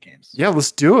license plate games. Yeah,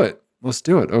 let's do it.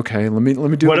 Okay, let me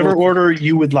do whatever order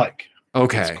you would like.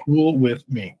 Okay. It's cool with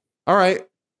me. All right.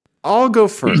 I'll go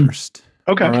first.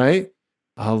 Okay. All right.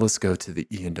 Let's go to the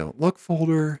Ian Don't Look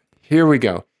folder. Here we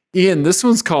go. Ian, this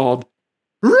one's called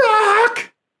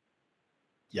Rock.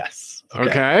 Yes.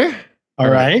 Okay. All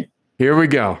right. Here we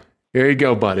go. Here you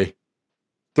go, buddy.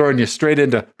 Throwing you straight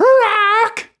into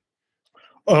rock.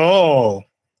 Oh,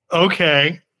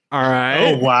 okay. All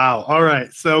right. Oh, wow. All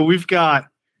right. So we've got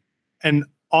an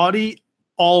Audi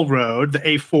Allroad, the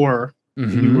A4,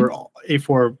 newer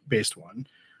A4 based one.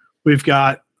 We've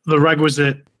got the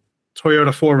requisite Toyota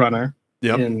 4Runner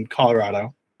in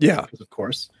Colorado. Yeah. Of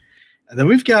course. And then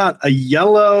we've got a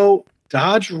yellow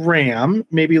Dodge Ram,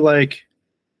 maybe like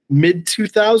mid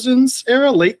 2000s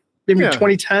era, late maybe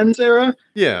 2010s era.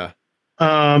 Yeah.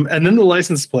 And then the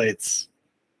license plates,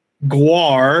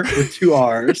 Guar with 2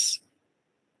 R's,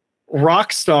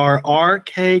 Rockstar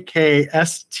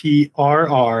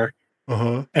RKKSTRR,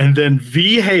 and then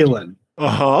V Halen.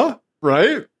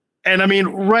 Right. And I mean,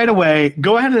 right away,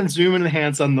 go ahead and zoom and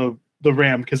enhance on the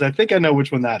Ram, because I think I know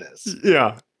which one that is.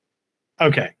 Yeah.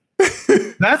 Okay.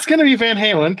 That's going to be Van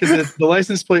Halen, because the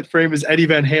license plate frame is Eddie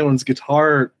Van Halen's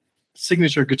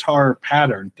signature guitar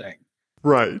pattern thing.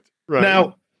 Right.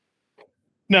 Now,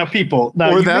 people.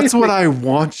 Now, or that's what I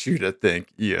want you to think,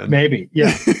 Ian. Maybe,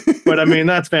 yeah. But I mean,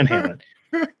 that's Van Halen.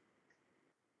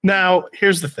 Now,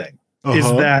 here's the thing: is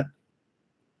that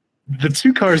the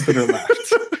 2 cars that are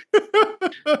left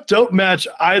don't match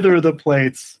either of the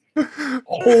plates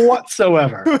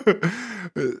whatsoever.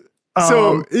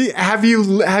 So, have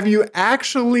you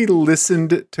actually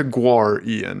listened to Guar,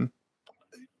 Ian?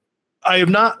 I have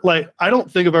not. I don't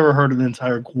think I've ever heard an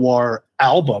entire Guar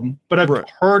album, but I've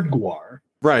heard Guar.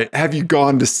 Right. Have you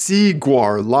gone to see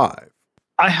Guar live?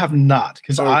 I have not,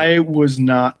 because I was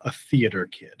not a theater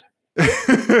kid.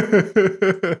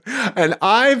 And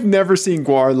I've never seen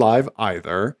Guar live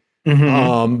either.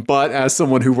 But as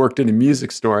someone who worked in a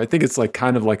music store, I think it's like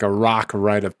kind of like a rock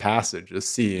rite of passage of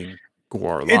seeing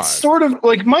Guar live. It's sort of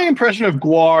like, my impression of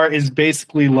Guar is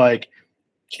basically like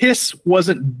Kiss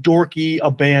wasn't dorky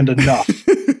a band enough.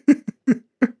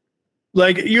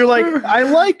 Like, you're like, I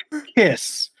like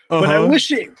Kiss, but I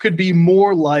wish it could be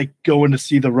more like going to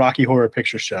see the Rocky Horror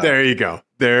Picture Show. There you go.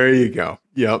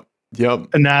 Yep.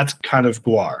 And that's kind of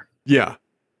Guar. Yeah.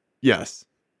 Yes.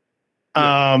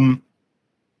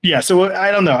 Yeah, so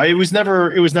I don't know. It was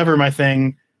never my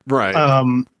thing.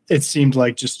 Right. It seemed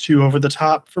like just too over the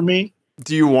top for me.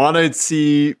 Do you want to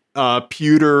see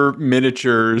pewter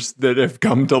miniatures that have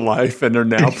come to life and are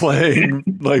now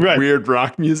playing like Right. weird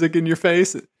rock music in your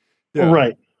face? Yeah.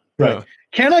 Right. Right. Yeah.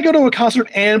 Can I go to a concert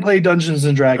and play Dungeons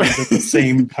and Dragons at the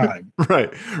same time?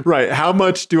 Right. Right. How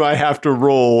much do I have to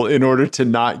roll in order to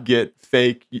not get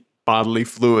fake bodily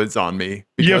fluids on me?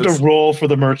 You have to roll for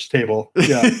the merch table.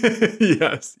 Yeah.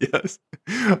 Yes. Yes.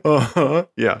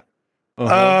 Yeah.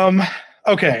 Uh-huh.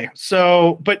 Okay.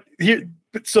 So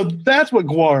that's what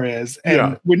Guar is. And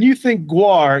Yeah. when you think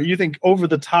Guar, you think over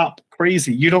the top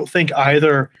crazy. You don't think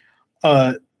either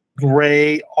a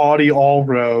gray Audi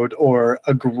Allroad or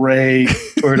a gray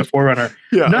Toyota 4Runner.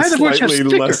 Yeah. Neither of which have Slightly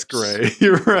stickers. less gray.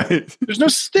 You're right. There's no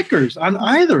stickers on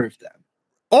either of them.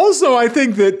 Also, I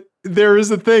think that there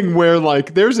is a thing where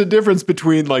like there's a difference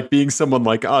between like being someone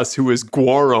like us who is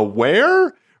Guar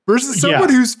aware versus someone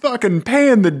who's fucking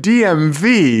paying the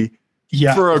DMV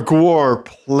for a Guar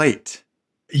plate.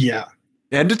 Yeah.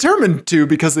 And determined to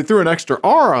because they threw an extra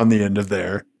R on the end of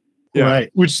there. Yeah.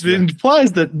 Right. Which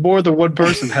implies that more than one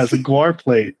person has a Guar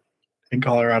plate in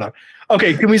Colorado.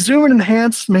 Okay, can we zoom and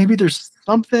enhance? Maybe there's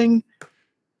something.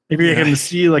 Maybe I can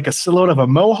see like a silhouette of a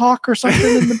mohawk or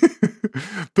something.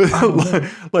 But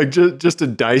like just a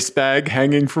dice bag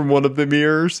hanging from one of the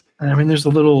mirrors. I mean, there's a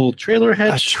little trailer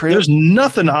hitch. There's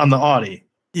nothing on the Audi.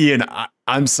 Ian,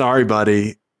 I'm sorry,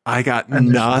 buddy. I got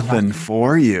nothing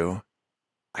for you.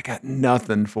 I got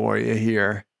nothing for you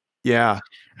here. Yeah.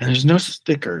 And there's no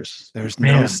stickers. There's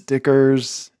no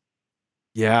stickers.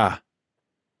 Yeah.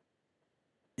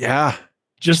 Yeah.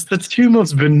 Just the two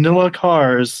most vanilla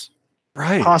cars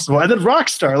possible. And then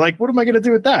Rockstar. Like, what am I going to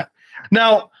do with that?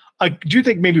 Now, do you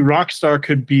think maybe Rockstar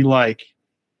could be like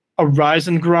a rise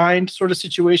and grind sort of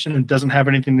situation and doesn't have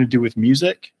anything to do with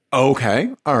music?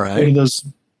 Okay. All right. One of those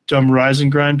dumb rise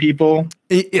and grind people.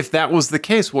 If that was the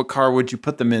case, what car would you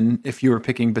put them in if you were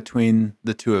picking between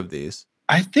the two of these?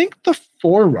 I think the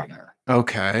 4Runner.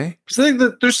 Okay. Because I think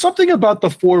that there's something about the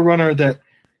 4Runner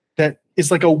that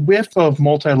is like a whiff of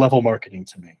multi-level marketing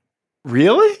to me.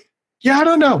 Really? Yeah, I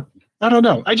don't know.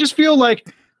 I just feel like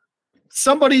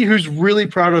somebody who's really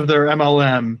proud of their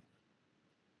MLM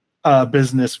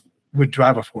business would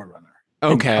drive a 4Runner.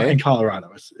 Okay. In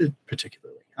Colorado,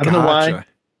 particularly. I don't know why.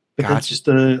 But that's just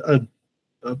a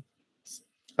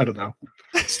I don't know,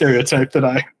 stereotype that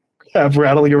I have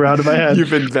rattling around in my head.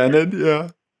 You've invented, yeah.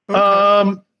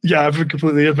 Okay. Yeah, I've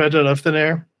completely invented out of thin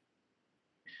air.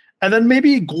 And then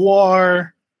maybe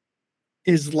Guar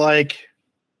is like,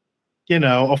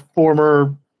 a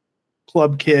former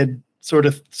club kid sort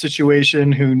of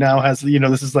situation who now has,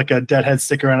 this is like a Deadhead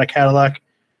sticker on a Cadillac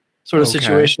sort of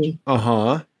situation.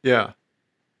 Uh-huh. Yeah.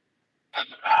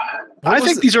 I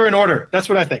think these are in order. That's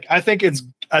what I think. I think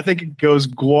it goes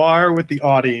Guar with the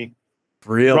Audi.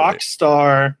 Really?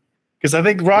 Rockstar, because I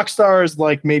think Rockstar is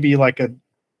like maybe like a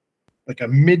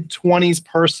mid-20s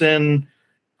person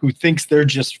who thinks they're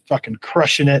just fucking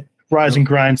crushing it, rise and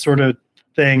grind sort of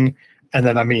thing. And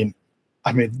then I mean,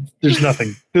 there's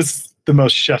nothing. This is the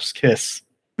most chef's kiss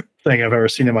thing I've ever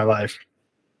seen in my life.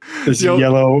 This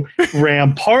yellow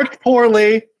Ram parked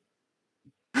poorly.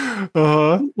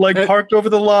 Parked over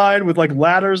the line with like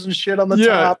ladders and shit on the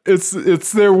top.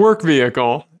 It's their work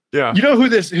vehicle. Yeah. You know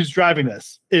who's driving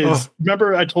this is?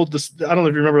 Remember I told this? I don't know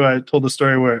if you remember. I told the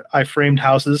story where I framed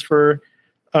houses for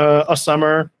a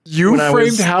summer. You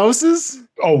framed houses?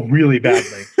 Oh, really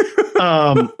badly.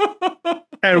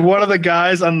 And one of the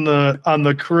guys on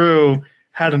the crew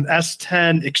had an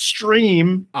S10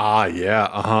 Extreme. Ah, yeah.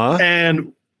 Uh-huh.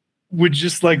 And would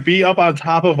just like be up on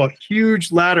top of a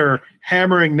huge ladder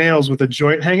hammering nails with a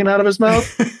joint hanging out of his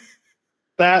mouth.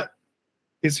 That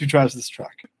is who drives this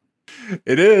truck.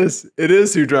 It is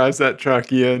who drives that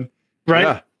truck, Ian.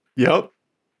 Right? Yeah.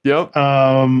 Yep.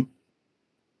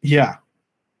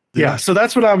 Yeah. So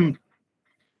that's what I'm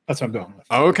going with.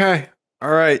 Okay.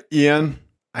 All right, Ian.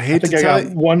 I got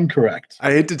one correct.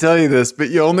 I hate to tell you this, but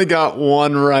you only got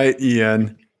one right,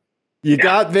 Ian. You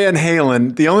got Van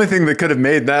Halen. The only thing that could have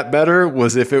made that better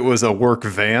was if it was a work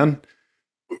van.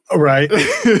 Right.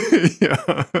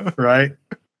 Yeah. Right.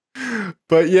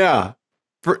 But yeah.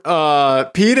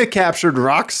 PETA captured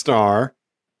Rockstar.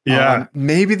 Yeah.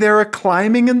 Maybe they're a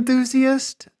climbing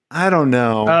enthusiast? I don't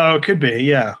know. Oh, it could be,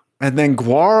 yeah. And then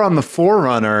Guar on the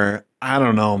 4Runner. I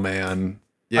don't know, man.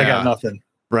 Yeah. I got nothing.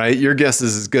 Right? Your guess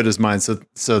is as good as mine.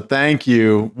 So thank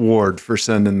you, Ward, for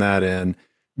sending that in.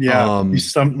 Yeah, you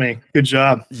stumped me. Good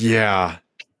job. Yeah.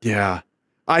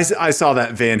 I saw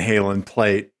that Van Halen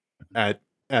plate at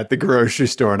at the grocery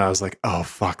store, and I was like, oh,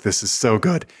 fuck, this is so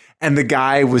good. And the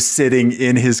guy was sitting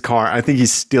in his car. I think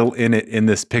he's still in it in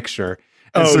this picture.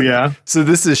 And so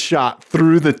this is shot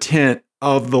through the tint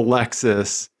of the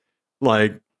Lexus,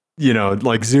 like,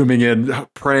 like zooming in,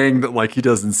 praying that like he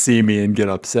doesn't see me and get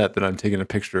upset that I'm taking a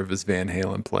picture of his Van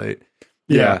Halen plate.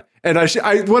 Yeah. And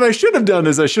what I should have done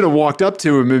is I should have walked up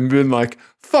to him and been like,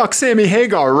 fuck Sammy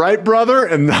Hagar, right, brother?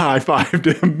 And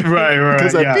high-fived him. Right.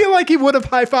 Because I feel like he would have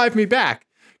high-fived me back.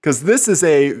 Because this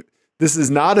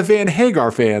is not a Van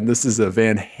Hagar fan. This is a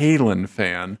Van Halen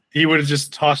fan. He would have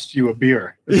just tossed you a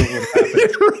beer.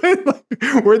 Right? Like,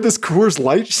 where'd this Coors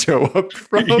Light show up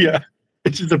from? Yeah.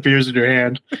 It just appears in your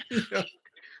hand. Yeah.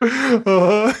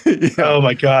 Oh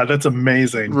my God, that's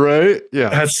amazing. Right? Yeah.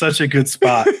 That's such a good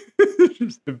spot.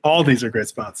 All these are great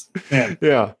spots. Man.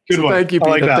 Yeah. Good one. Thank you,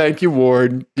 Peter. Like thank you,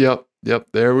 Ward. Yep.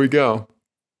 There we go.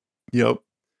 Yep.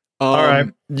 All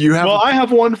right. I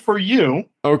have one for you.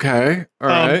 Okay. All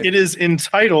right. It is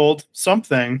entitled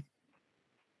something.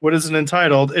 What is it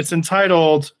entitled? It's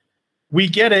entitled We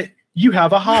Get It, You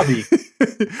Have a Hobby.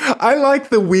 I like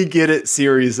the We Get It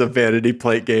series of vanity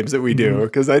plate games that we do,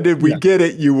 because I did We Get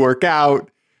It, You Work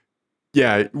Out.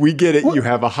 Yeah, We Get It, You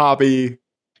Have a Hobby.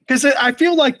 Because I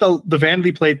feel like the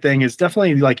vanity plate thing is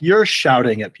definitely like you're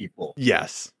shouting at people.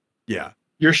 Yes. Yeah.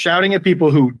 You're shouting at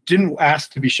people who didn't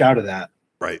ask to be shouted at.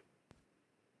 Right.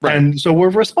 And so we're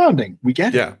responding. We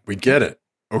get it. Yeah, we get it.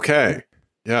 Okay.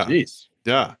 Yeah. Jeez.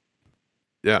 Yeah.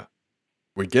 Yeah.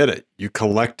 We get it. You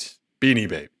collect Beanie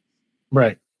Babies.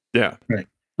 Right. Yeah. Right.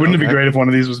 Wouldn't it be great if one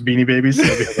of these was Beanie Babies?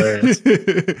 That'd be hilarious.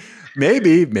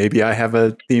 Maybe I have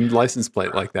a themed license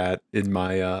plate like that in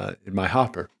my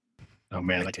hopper. Oh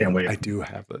man, I can't wait. I do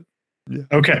have it. Yeah.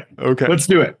 Okay. Let's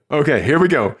do it. Okay, here we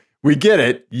go. We get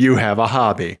it. You have a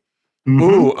hobby. Mm-hmm.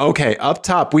 Ooh, okay. Up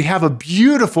top, we have a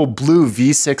beautiful blue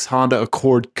V6 Honda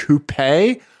Accord Coupe.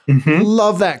 Mm-hmm.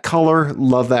 Love that color.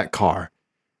 Love that car.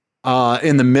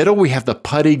 In the middle, we have the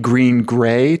putty green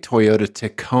gray Toyota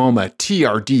Tacoma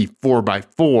TRD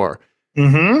 4x4.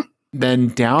 Mm-hmm. Then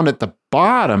down at the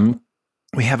bottom,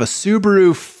 we have a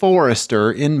Subaru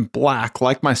Forester in black,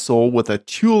 like my soul, with a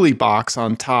Thule box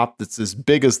on top that's as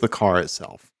big as the car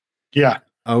itself. Yeah.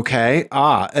 Okay.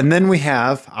 And then we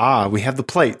have the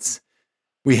plates.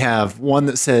 We have one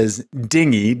that says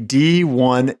Dingy,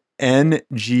 D1NGHY,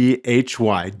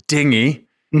 Dingy.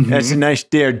 Mm-hmm. That's a nice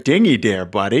dingy there,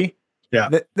 buddy. Yeah.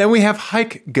 Then we have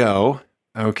Hike Go.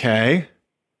 Okay.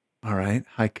 All right.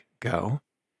 Hike Go.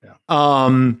 Yeah.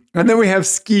 And then we have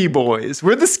Ski Boys.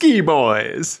 We're the Ski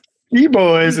Boys. Ski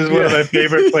Boys is one of my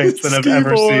favorite plates that I've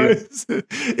ever seen.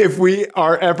 If we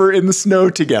are ever in the snow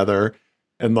together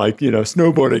and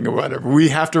snowboarding or whatever, we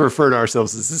have to refer to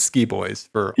ourselves as the Ski Boys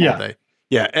for all day.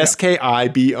 Yeah.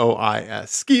 SKIBOIS.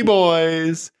 Ski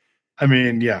Boys. I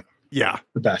mean, yeah. Yeah.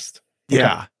 The best.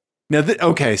 Yeah. Now,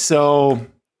 so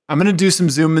I'm going to do some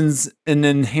zoom-ins and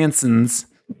enhancements.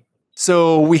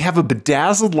 So we have a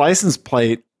bedazzled license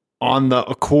plate on the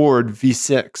Accord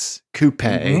V6 Coupe.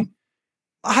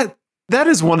 Mm-hmm. That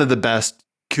is one of the best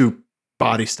coupe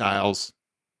body styles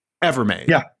ever made.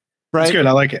 Yeah. Right? It's good.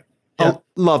 I like it. Yeah. I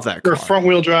love that car. For a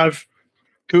front-wheel drive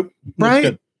coupe. Right?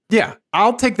 Good. Yeah.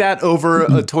 I'll take that over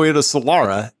a Toyota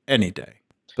Solara any day.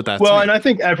 But that's and I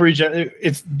think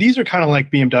these are kind of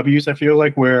like BMWs, I feel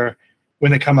like, where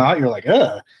when they come out, you're like,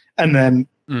 ugh. And then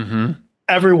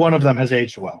every one of them has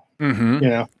aged well.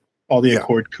 Mm-hmm. All the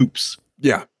Accord coupes.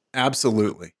 Yeah,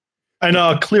 absolutely.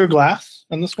 And clear glass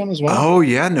on this one as well. Oh,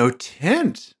 yeah. No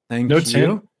tint. Thank you.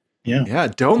 Tint. Yeah. Yeah.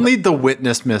 Don't lead the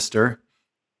witness, mister.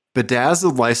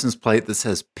 Bedazzled license plate that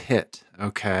says Pitt.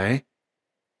 Okay.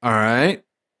 All right.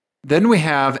 Then we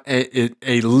have a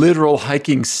literal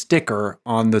hiking sticker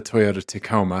on the Toyota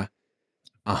Tacoma.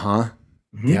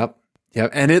 Mm-hmm. Yep.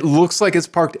 And it looks like it's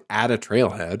parked at a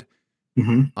trailhead.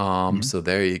 Mm-hmm. So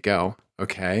there you go.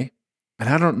 Okay. And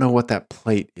I don't know what that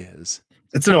plate is.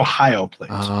 It's an Ohio plate.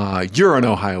 You're an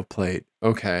Ohio plate.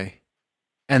 Okay.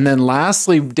 And then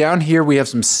lastly, down here we have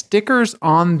some stickers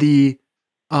on the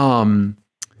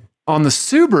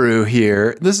Subaru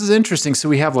here. This is interesting. So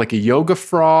we have like a yoga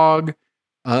frog,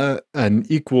 an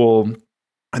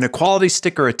equality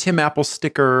sticker, a Tim Apple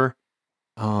sticker.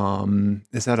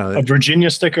 Is that a Virginia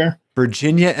sticker?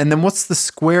 Virginia. And then what's the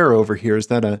square over here? Is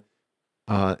that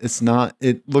it's not,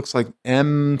 it looks like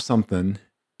M something.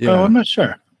 Yeah. Oh, I'm not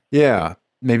sure. Yeah.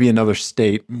 Maybe another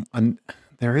state.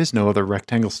 There is no other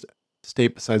rectangle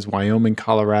state besides Wyoming,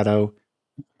 Colorado.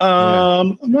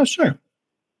 I'm not sure.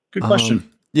 Good question.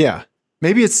 Yeah.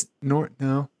 Maybe it's North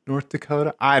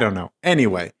Dakota. I don't know.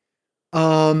 Anyway,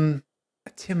 a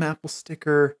Tim Apple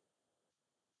sticker,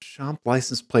 Champ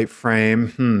license plate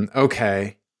frame.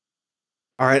 Okay.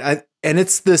 All right, and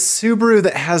it's the Subaru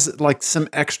that has like some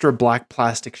extra black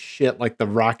plastic shit, like the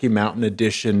Rocky Mountain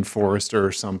Edition Forester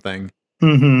or something.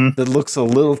 Mm-hmm. That looks a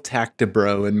little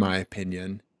tactibro, in my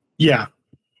opinion. Yeah.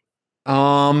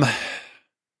 Ian,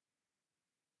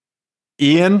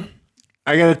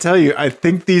 I gotta tell you, I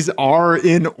think these are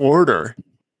in order.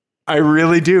 I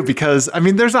really do, because I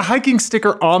mean, there's a hiking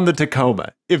sticker on the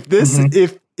Tacoma. If this,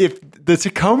 Mhm. if the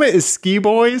Tacoma is Ski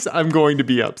Boys, I'm going to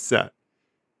be upset.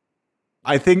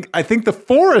 I think the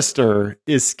Forester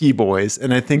is Ski Boys,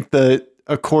 and I think the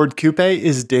Accord Coupe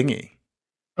is Dinghy.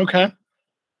 Okay.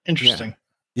 Interesting.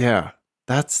 Yeah,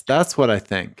 that's what I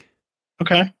think.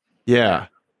 Okay. Yeah,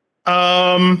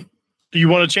 Do you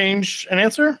want to change an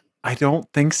answer? I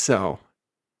don't think so.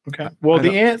 Okay. Well,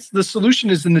 the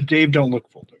solution is in the Dave Don't Look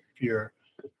folder. If you're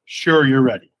sure you're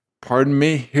ready. Pardon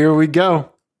me. Here we go.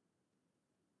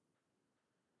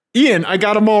 Ian, I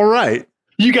got them all right.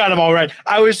 You got them all right.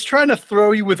 I was trying to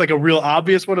throw you with like a real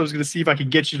obvious one. I was going to see if I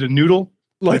could get you to noodle.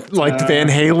 Like Van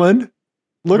Halen.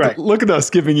 Look at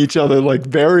us giving each other like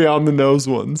very on the nose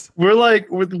ones.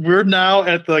 We're now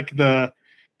at like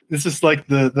this is like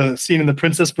the scene in The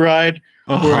Princess Bride,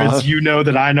 where it's you know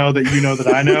that I know that you know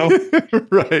that I know.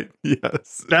 Right.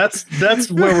 Yes. That's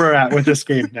where we're at with this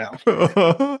game now.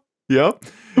 Yep.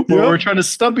 Where we're trying to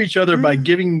stump each other by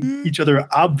giving each other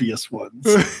obvious ones.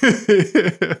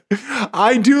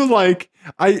 I do like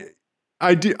I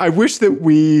wish that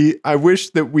we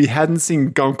hadn't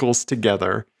seen GUNCLES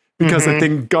together, because I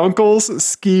think GUNCLES,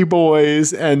 Ski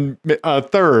Boys, and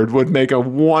Third would make a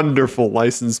wonderful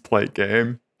license plate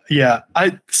game. Yeah,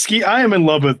 I am in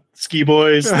love with Ski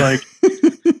Boys. Like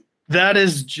that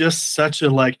is just such a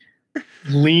like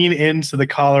lean into the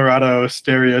Colorado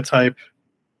stereotype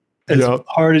as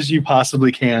hard as you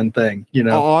possibly can thing, you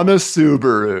know. On a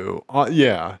Subaru.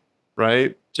 Yeah,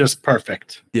 right? Just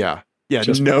perfect. Yeah. Yeah,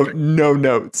 just no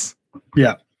notes.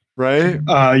 Yeah. Right?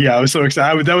 Yeah, I was so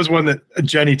excited. That was one that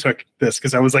Jenny took this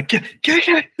because I was like, get it.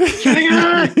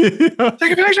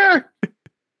 Take a picture.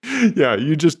 Yeah,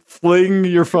 you just fling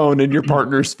your phone in your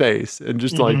partner's face and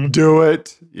just like, do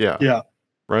it. Yeah. Yeah.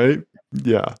 Right?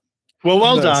 Yeah.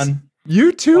 Well done.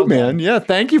 You too, man. Yeah,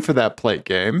 thank you for that plate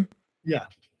game. Yeah.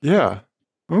 Yeah.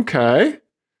 Okay.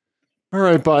 All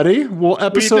right, buddy. Well,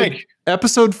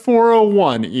 episode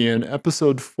 401, Ian.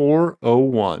 Episode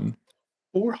 401.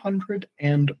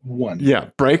 401. Yeah,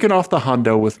 breaking off the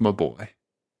hundo with my boy.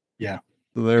 Yeah.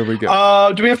 So there we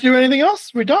go. Do we have to do anything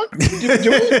else? We done?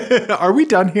 Are we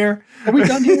done here? Are we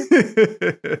done here?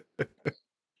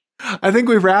 I think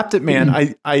we wrapped it,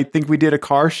 man. I think we did a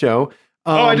car show.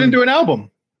 I didn't do an album.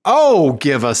 Oh,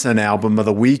 give us an album of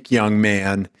the week, young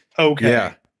man.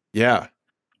 Okay. Yeah.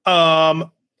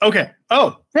 Okay.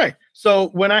 Oh, right. So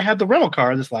when I had the rental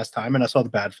car this last time and I saw the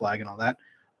Bad Flag and all that,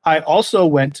 I also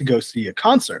went to go see a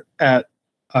concert at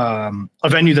a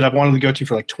venue that I've wanted to go to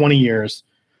for like 20 years,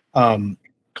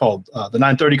 called the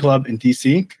 930 Club in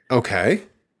DC. Okay.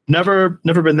 Never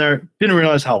been there. Didn't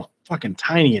realize how fucking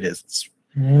tiny it is. It's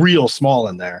real small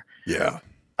in there. Yeah.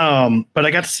 But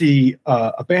I got to see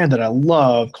a band that I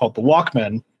love called the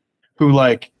Walkmen, who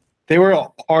like they were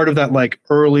part of that like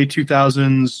early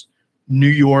 2000s New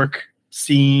York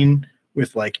scene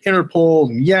with like Interpol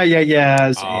and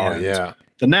Yeahs and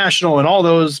The National and all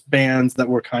those bands that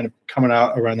were kind of coming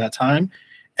out around that time.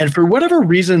 And for whatever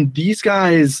reason, these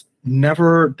guys they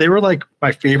were like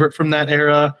my favorite from that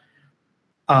era.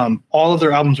 All of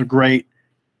their albums are great.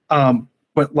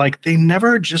 But like they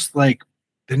never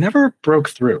broke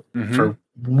through for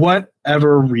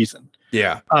whatever reason.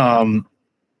 Yeah.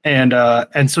 And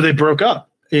so they broke up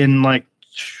in like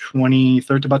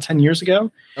 2013, about 10 years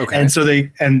ago. Okay. And so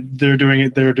they're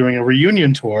doing a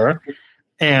reunion tour.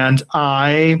 And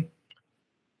I,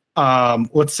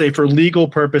 let's say for legal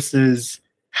purposes,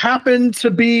 happened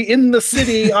to be in the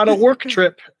city on a work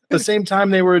trip the same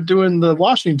time they were doing the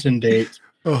Washington date.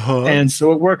 And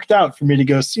so it worked out for me to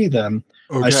go see them.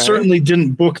 Okay. I certainly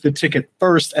didn't book the ticket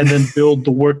first and then build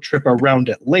the work trip around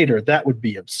it later. That would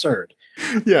be absurd.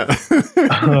 Yeah.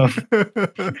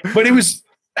 But it was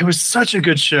such a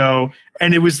good show.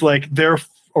 And it was like they're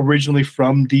originally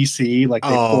from DC. Like they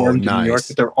formed in New York,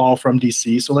 but they're all from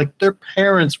DC. So like their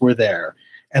parents were there.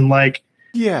 And like,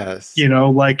 yes, you know,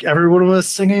 like everyone was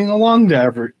singing along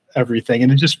to everything.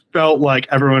 And it just felt like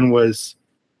everyone was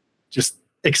just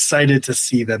excited to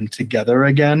see them together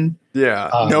again. Yeah.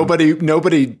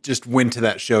 Nobody just went to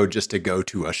that show just to go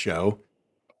to a show.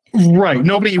 Right.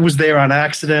 Nobody was there on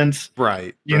accident.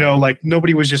 Right. You know, like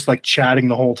nobody was just like chatting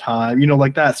the whole time, you know,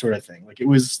 like that sort of thing. Like it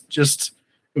was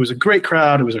a great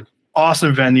crowd. It was an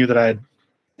awesome venue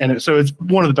so it's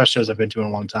one of the best shows I've been to in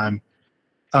a long time.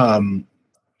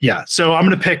 Yeah. So I'm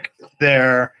going to pick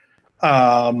their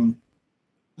I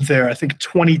think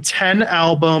 2010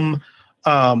 album,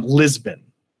 Lisbon,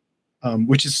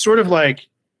 which is sort of like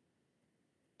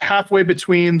halfway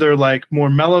between their like more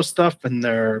mellow stuff and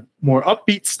their more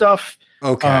upbeat stuff.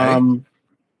 Okay.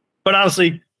 But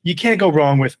honestly, you can't go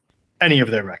wrong with any of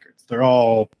their records. They're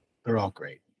all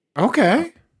great.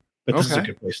 Okay. But this is a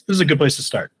good place. This is a good place to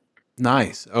start.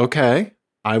 Nice. Okay.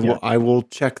 I will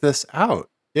check this out.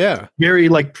 Yeah. Very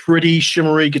like pretty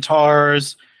shimmery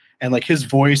guitars, and like his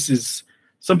voice is,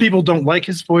 some people don't like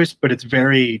his voice, but it's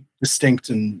very distinct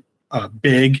and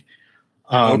big.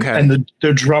 And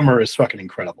the drummer is fucking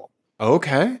incredible.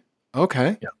 Okay.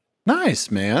 Yeah. Nice,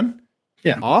 man.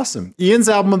 Yeah. Awesome. Ian's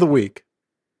album of the week,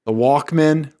 The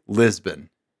Walkman, Lisbon.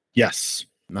 Yes.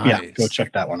 Nice. Yeah, go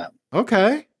check that one out.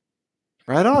 Okay.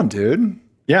 Right on, dude.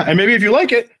 Yeah, and maybe if you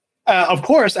like it, of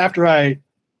course, after I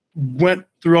went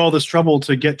through all this trouble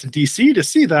to get to DC to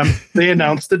see them, they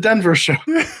announced the Denver show.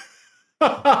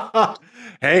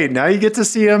 Hey, now you get to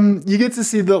see them. You get to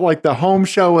see the home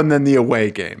show and then the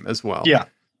away game as well. Yeah.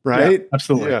 Right? Yeah,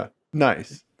 absolutely. Yeah.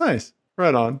 Nice.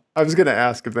 Right on. I was going to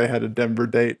ask if they had a Denver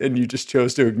date and you just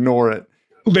chose to ignore it.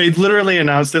 They literally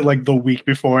announced it like the week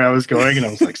before I was going, and I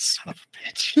was like, son of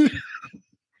a bitch.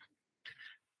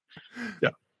 Yeah.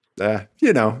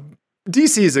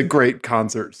 DC is a great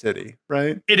concert city,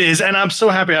 right? It is, and I'm so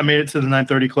happy I made it to the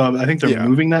 930 Club. I think they're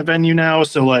moving that venue now,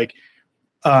 so like,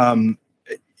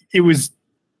 it was.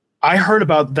 I heard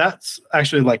about that's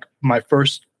actually like my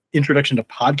first introduction to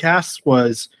podcasts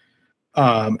was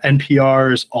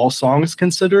NPR's All Songs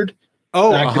Considered.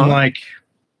 Back in like,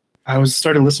 I was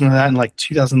started listening to that in like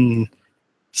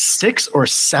 2006 or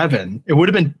 7. It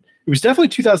was definitely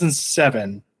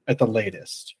 2007 at the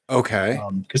latest. Okay.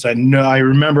 Because I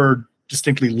remember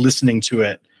distinctly listening to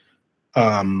it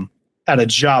at a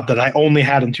job that I only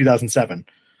had in 2007.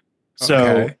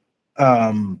 So,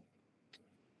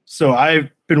 so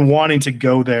I've been wanting to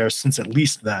go there since at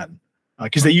least then,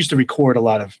 because they used to record a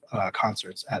lot of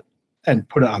concerts and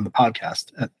put it on the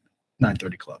podcast at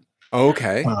 930 Club.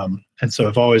 Okay. And so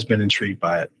I've always been intrigued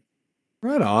by it.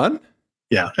 Right on.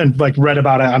 Yeah, and like read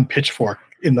about it on Pitchfork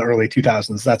in the early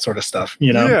 2000s, that sort of stuff,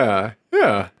 Yeah.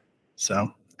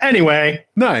 So anyway.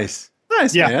 Nice,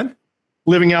 man.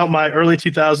 Living out my early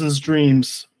 2000s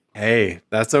dreams. Hey,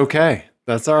 that's okay.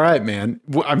 That's all right, man.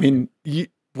 I mean,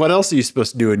 what else are you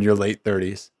supposed to do in your late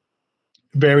 30s?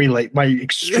 Very late. My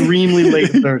extremely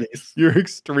late 30s. You're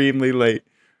extremely late.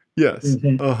 Yes.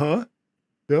 Mm-hmm.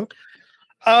 Yep.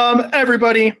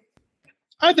 Everybody,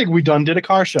 I think we done did a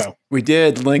car show. We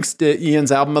did. Links to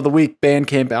Ian's album of the week,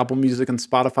 Bandcamp, Apple Music, and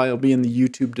Spotify will be in the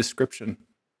YouTube description.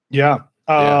 Yeah.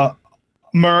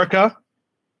 America,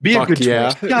 be a good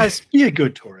tourist. Guys, be a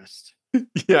good tourist.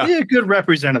 Yeah. Be a good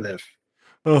representative.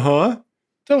 Don't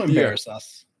embarrass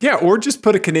us. Yeah, or just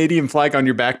put a Canadian flag on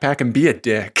your backpack and be a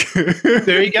dick.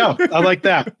 There you go. I like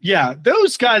that. Yeah,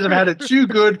 those guys have had it too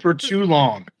good for too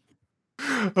long.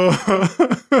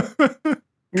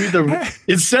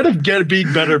 Instead of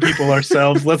being better people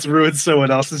ourselves, let's ruin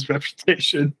someone else's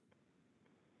reputation.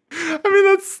 I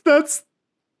mean, that's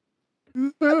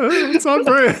on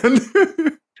brand.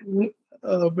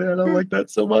 Oh man, I like that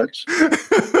so much.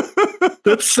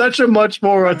 That's such a much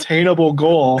more attainable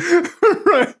goal,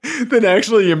 right? Than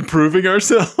actually improving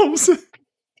ourselves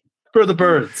for the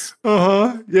birds.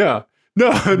 Yeah.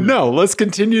 No. Let's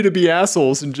continue to be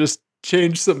assholes and just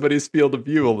change somebody's field of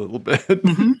view a little bit.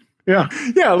 Mm-hmm. Yeah.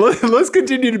 Let's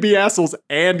continue to be assholes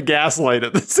and gaslight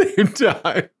at the same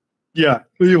time. Yeah.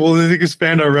 We'll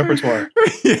expand our repertoire.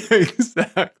 Yeah,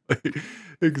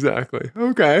 exactly.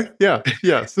 Okay.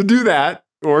 Yeah. So do that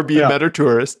or be a better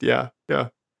tourist. Yeah.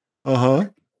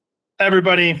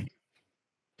 Everybody,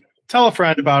 tell a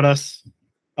friend about us.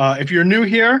 If you're new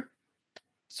here,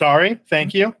 sorry.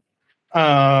 Thank you.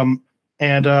 And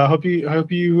hope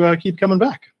you keep coming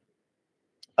back.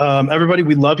 Everybody,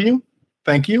 we love you.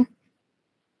 Thank you.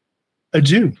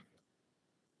 Adieu.